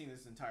playing this team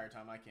this entire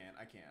time. I can't.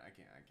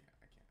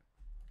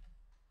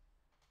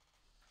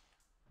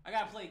 I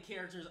gotta play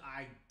characters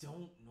I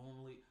don't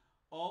normally.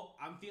 Oh,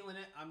 I'm feeling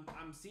it.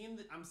 I'm seeing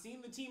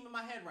the team in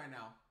my head right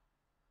now.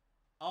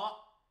 Oh,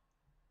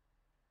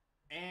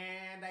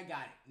 and I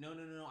got it. No.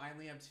 I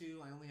only have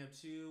two.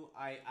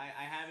 I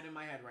have it in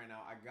my head right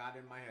now. I got it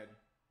in my head.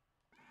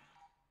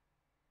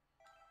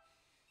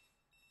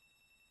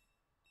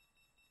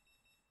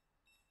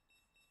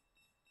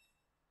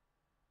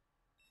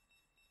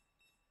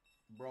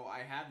 Bro, I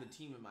have the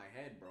team in my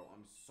head, bro.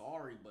 I'm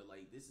sorry, but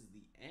like this is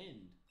the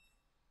end.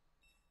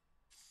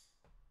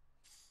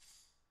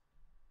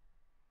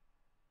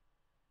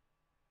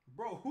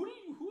 Bro, who'd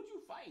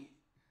you fight?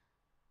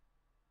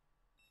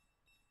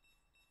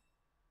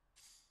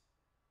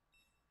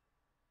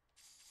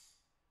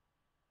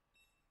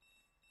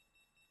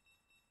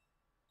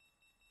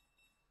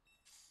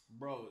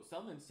 Bro,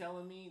 something's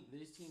telling me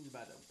this team's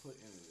about to put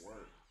in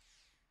work.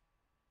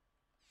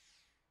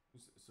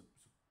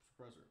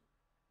 Suppressor.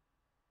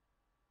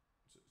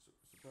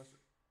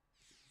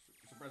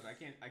 Suppressor.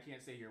 I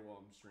can't stay here while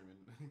I'm streaming.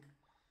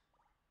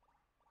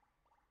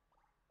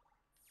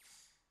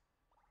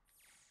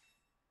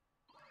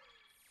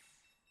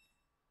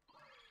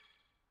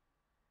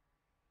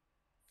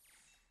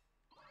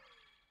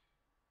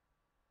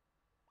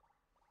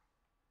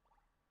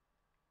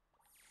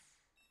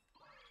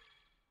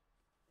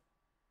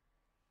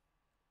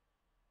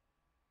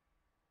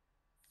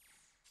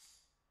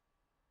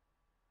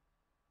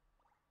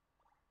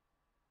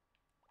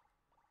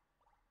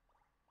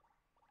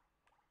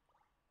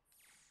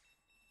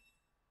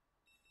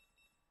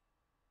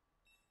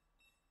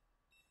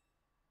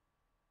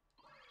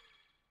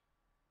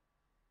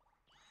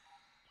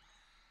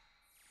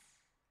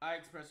 Alright,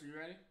 Expressor, you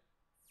ready?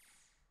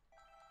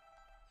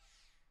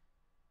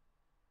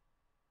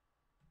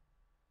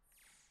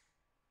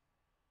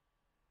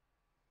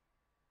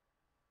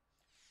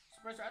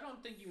 Suppressor, I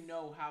don't think you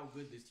know how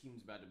good this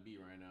team's about to be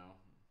right now.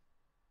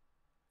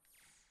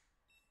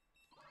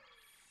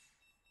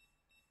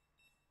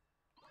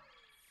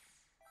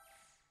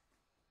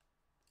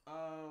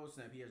 Oh,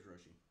 snap, he has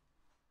Roshi.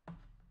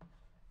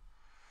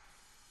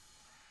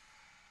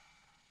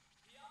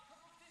 The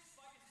outcome of this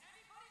fight is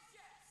anybody's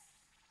guess.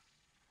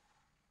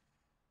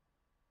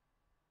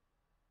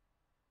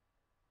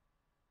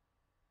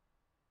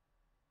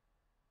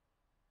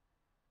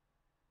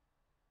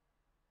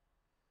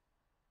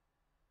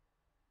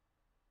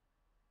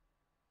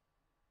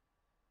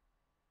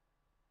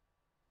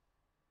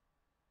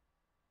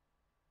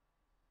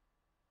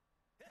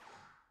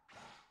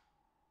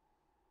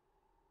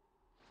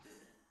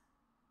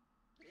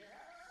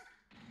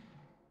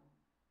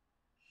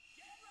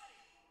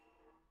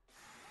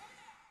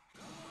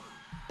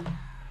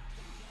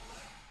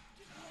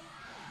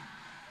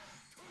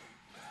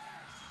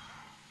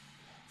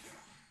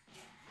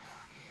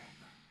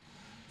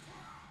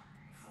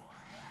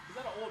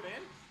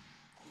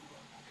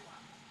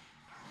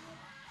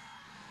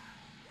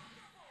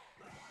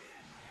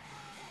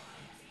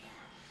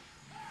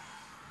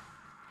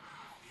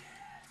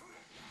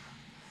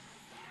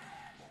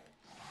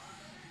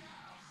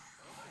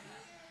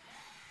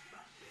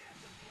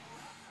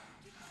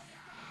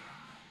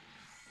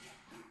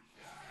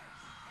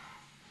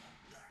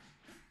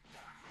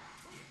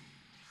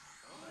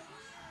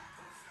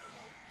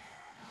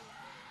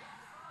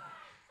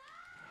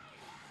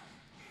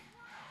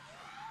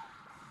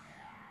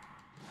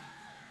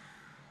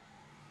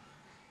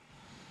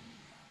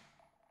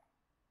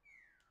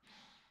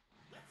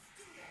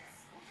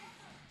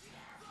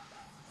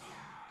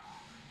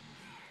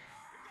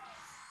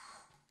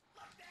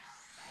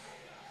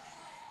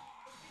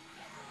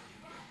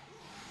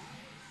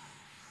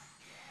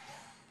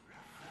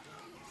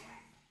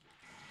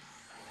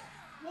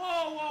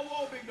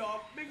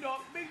 Big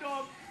dog, big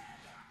dog.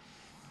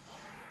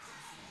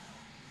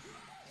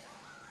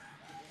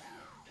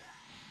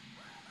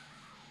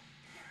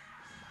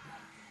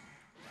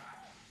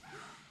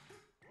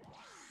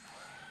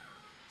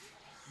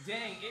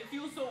 Dang, it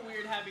feels so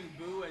weird having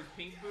Boo as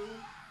Pink Boo,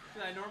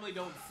 because I normally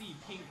don't see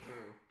Pink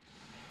Boo.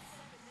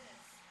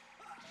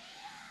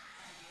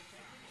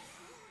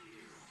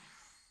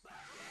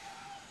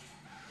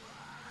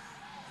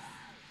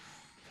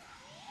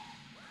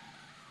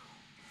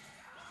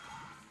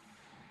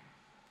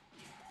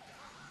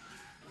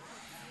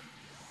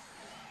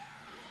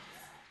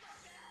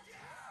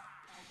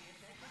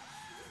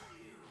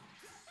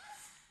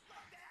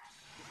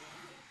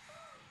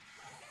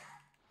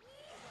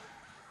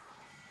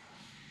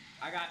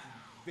 I got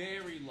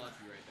very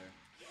lucky right there.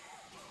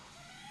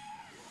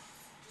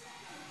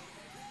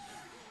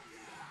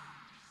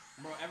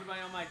 Bro,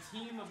 everybody on my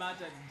team about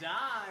to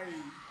die.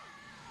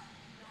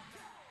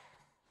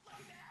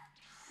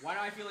 Why do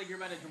I feel like you're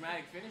about to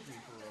dramatic finish me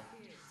for real?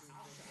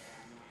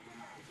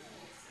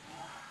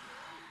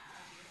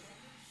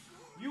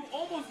 You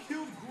almost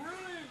killed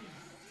Grilling!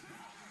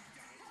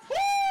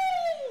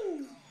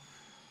 Woo!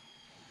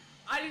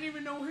 I didn't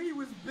even know he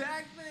was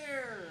back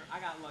there. I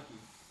got lucky.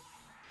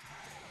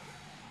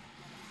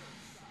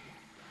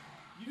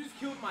 You just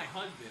killed my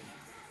husband.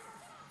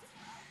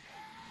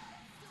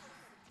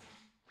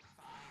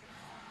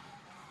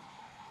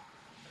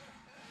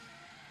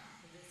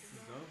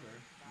 It's over.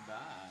 Bye.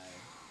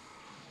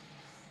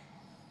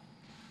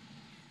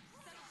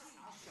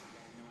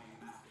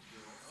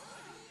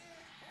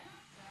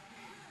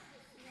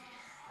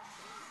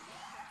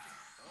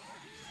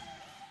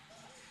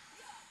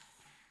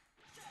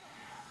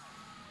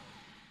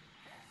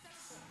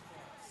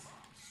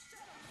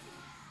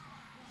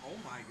 Oh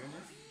my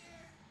goodness.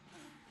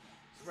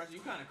 Surprise,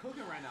 you kind of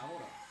cooking right now.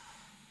 Hold up.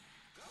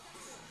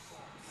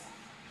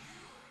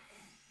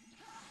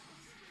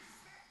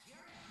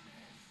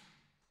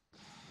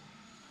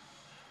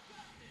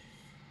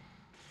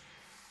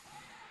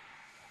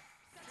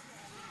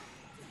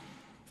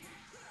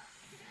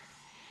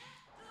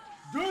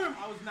 Damn!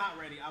 I was not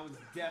ready. I was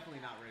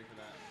definitely not ready for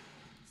that.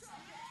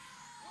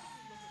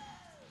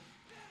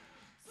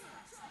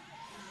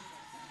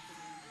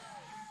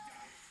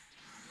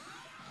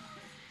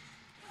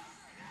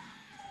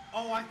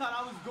 Oh, I thought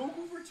I was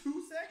Goku for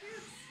 2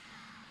 seconds?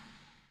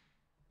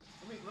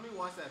 Let me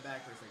watch that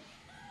back for a second.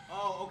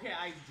 Oh, okay,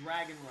 I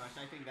Dragon Rush.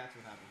 I think that's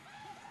what happened.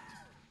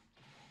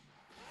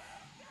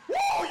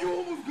 Whoa, you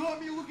almost got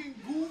me looking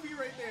goofy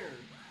right there.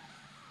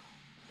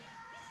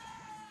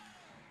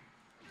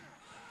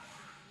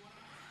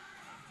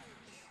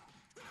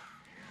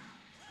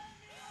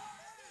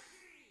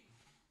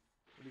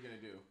 What are you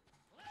gonna do?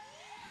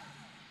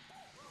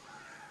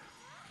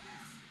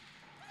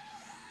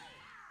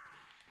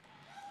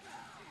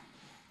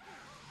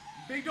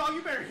 Big dog,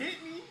 you better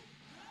hit me.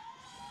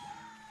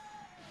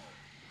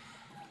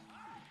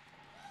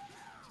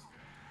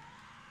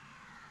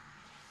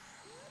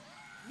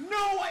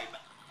 No,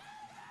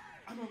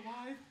 I'm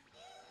alive.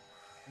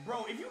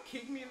 Bro, if you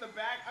kick me in the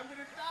back, I'm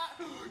gonna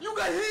die. You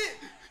got hit.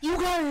 You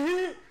got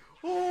hit.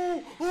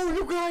 Oh,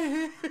 you got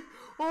hit.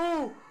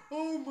 Oh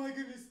my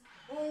goodness.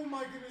 Oh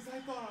my goodness, I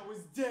thought I was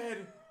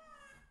dead.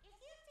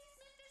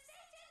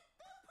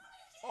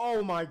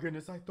 Oh my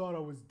goodness, I thought I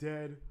was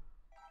dead.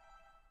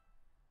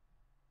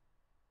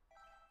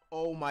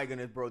 Oh my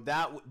goodness, bro,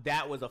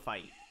 that was a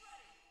fight.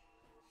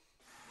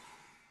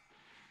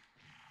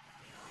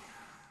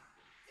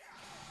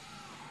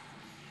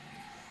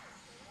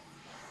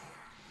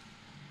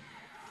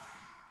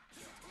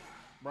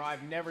 Bro,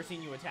 I've never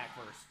seen you attack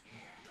first.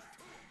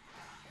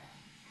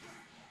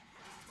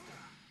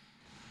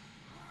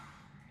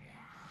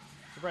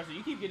 Suppressor,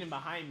 you keep getting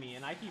behind me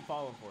and I keep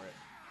falling for it.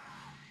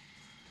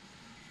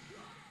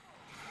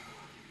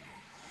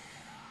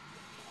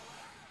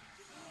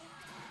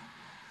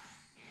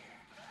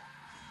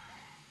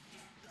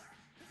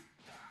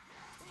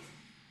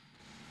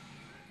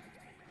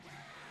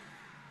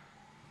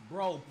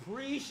 Bro,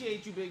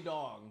 appreciate you, big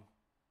dog.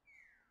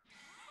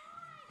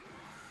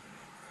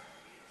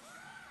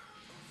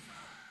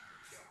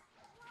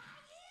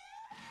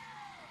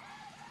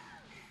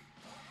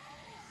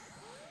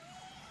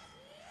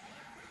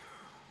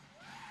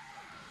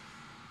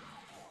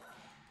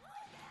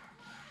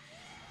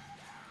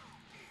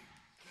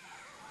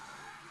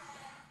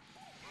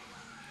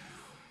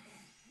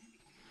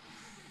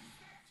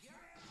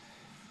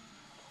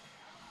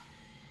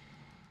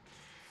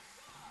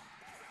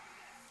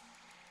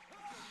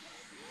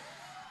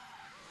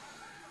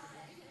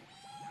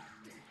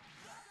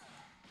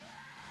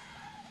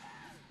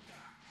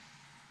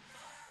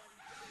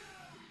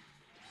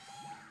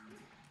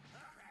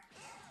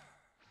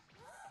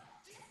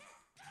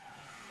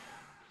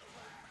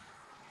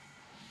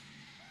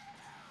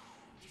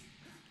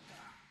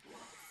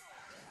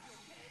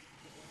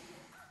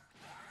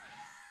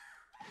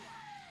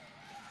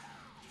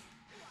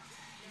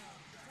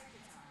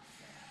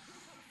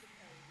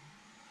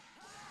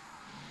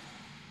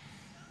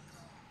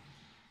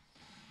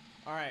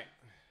 All right,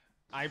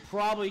 I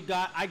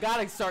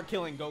gotta start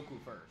killing Goku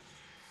first.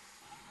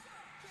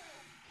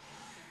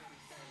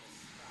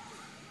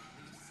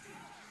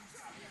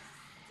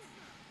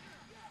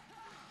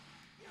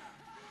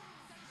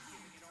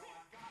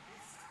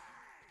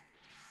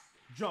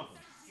 Jump him.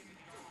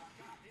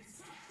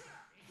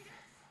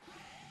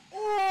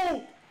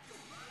 Oh!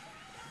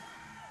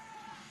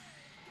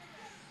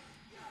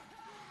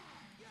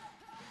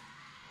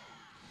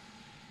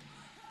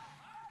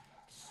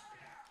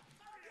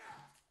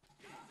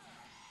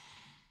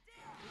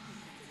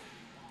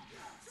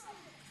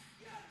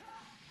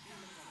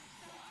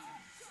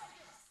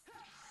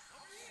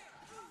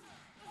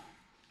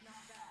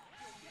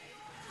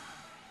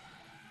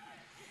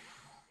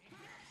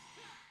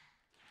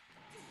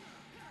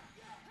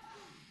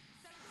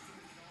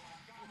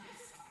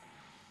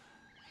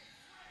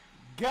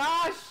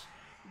 Gosh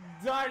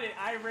darn it,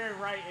 I ran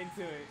right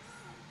into it.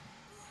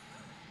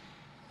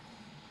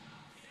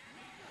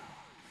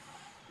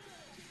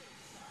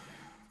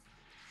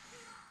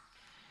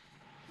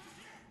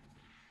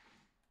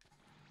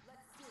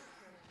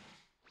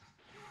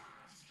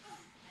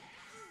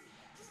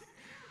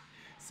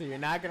 So you're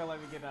not gonna let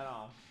me get that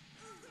off.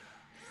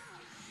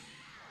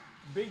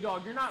 Big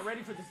dog, you're not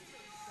ready for this.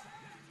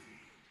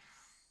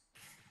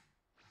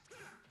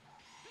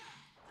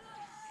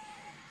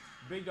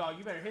 Big dog,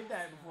 you better hit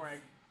that before I...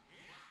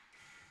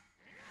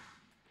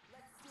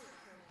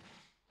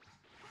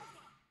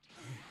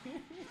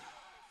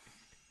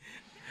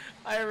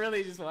 I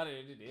really just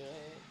wanted to do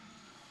it.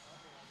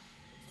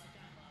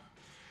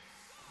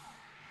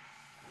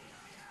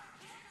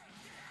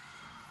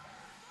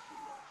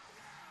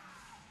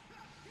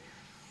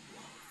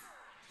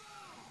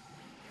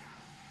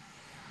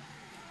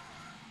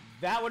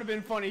 That would have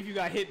been funny if you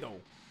got hit though.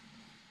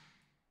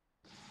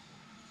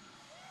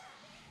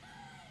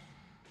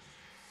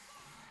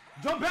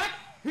 Jump back!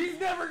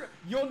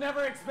 You'll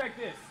never expect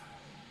this.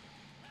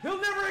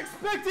 He'll never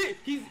expect it!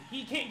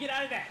 He can't get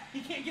out of that. He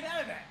can't get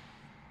out of that.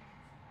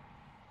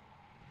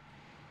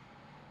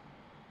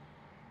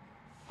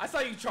 I saw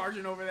you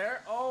charging over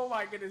there. Oh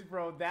my goodness,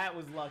 bro. That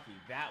was lucky.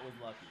 That was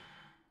lucky.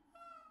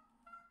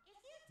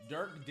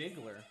 Dirk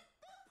Diggler.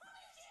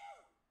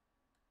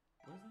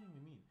 What does that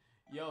even mean?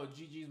 Yo,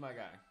 GG's my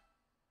guy.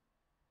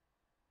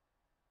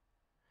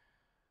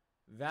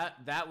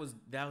 That was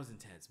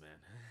intense, man.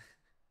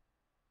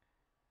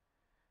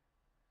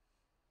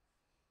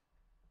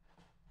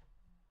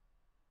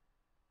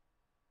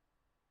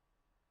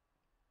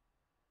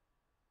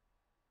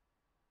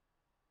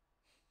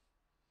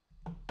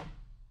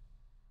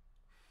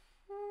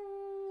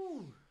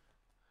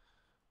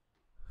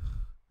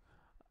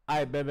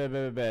 I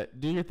bet.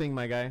 Do your thing,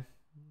 my guy.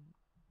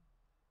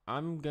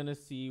 I'm gonna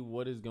see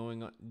what is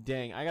going on.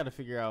 Dang, I gotta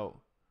figure out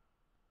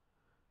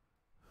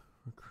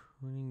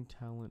recruiting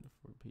talent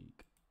for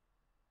peak.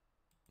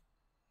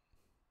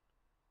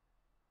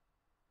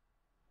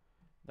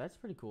 That's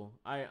pretty cool.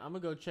 I'm gonna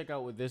go check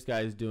out what this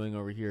guy's doing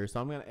over here. So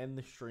I'm gonna end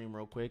the stream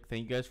real quick.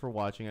 Thank you guys for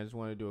watching. I just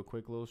want to do a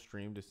quick little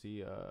stream to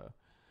see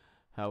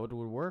how it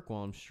would work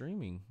while I'm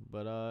streaming.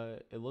 But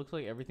it looks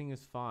like everything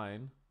is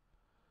fine.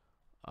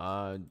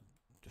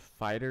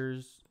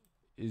 Fighters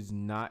is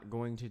not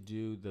going to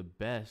do the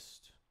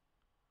best.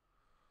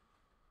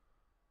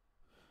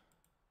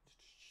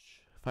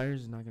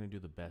 Fighters is not going to do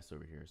the best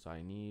over here, so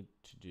I need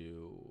to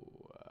do.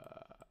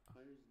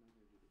 Fighters is not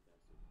going to do the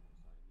best over here, so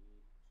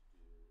I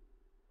need to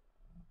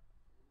do.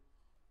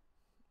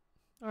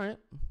 All right.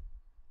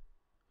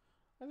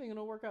 I think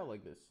it'll work out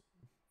like this.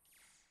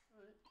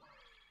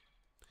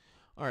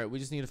 All right, we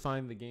just need to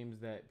find the games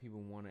that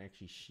people want to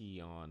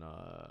actually on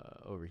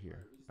over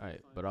here. All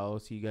right, but I'll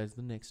see you guys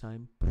the next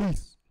time.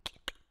 Peace.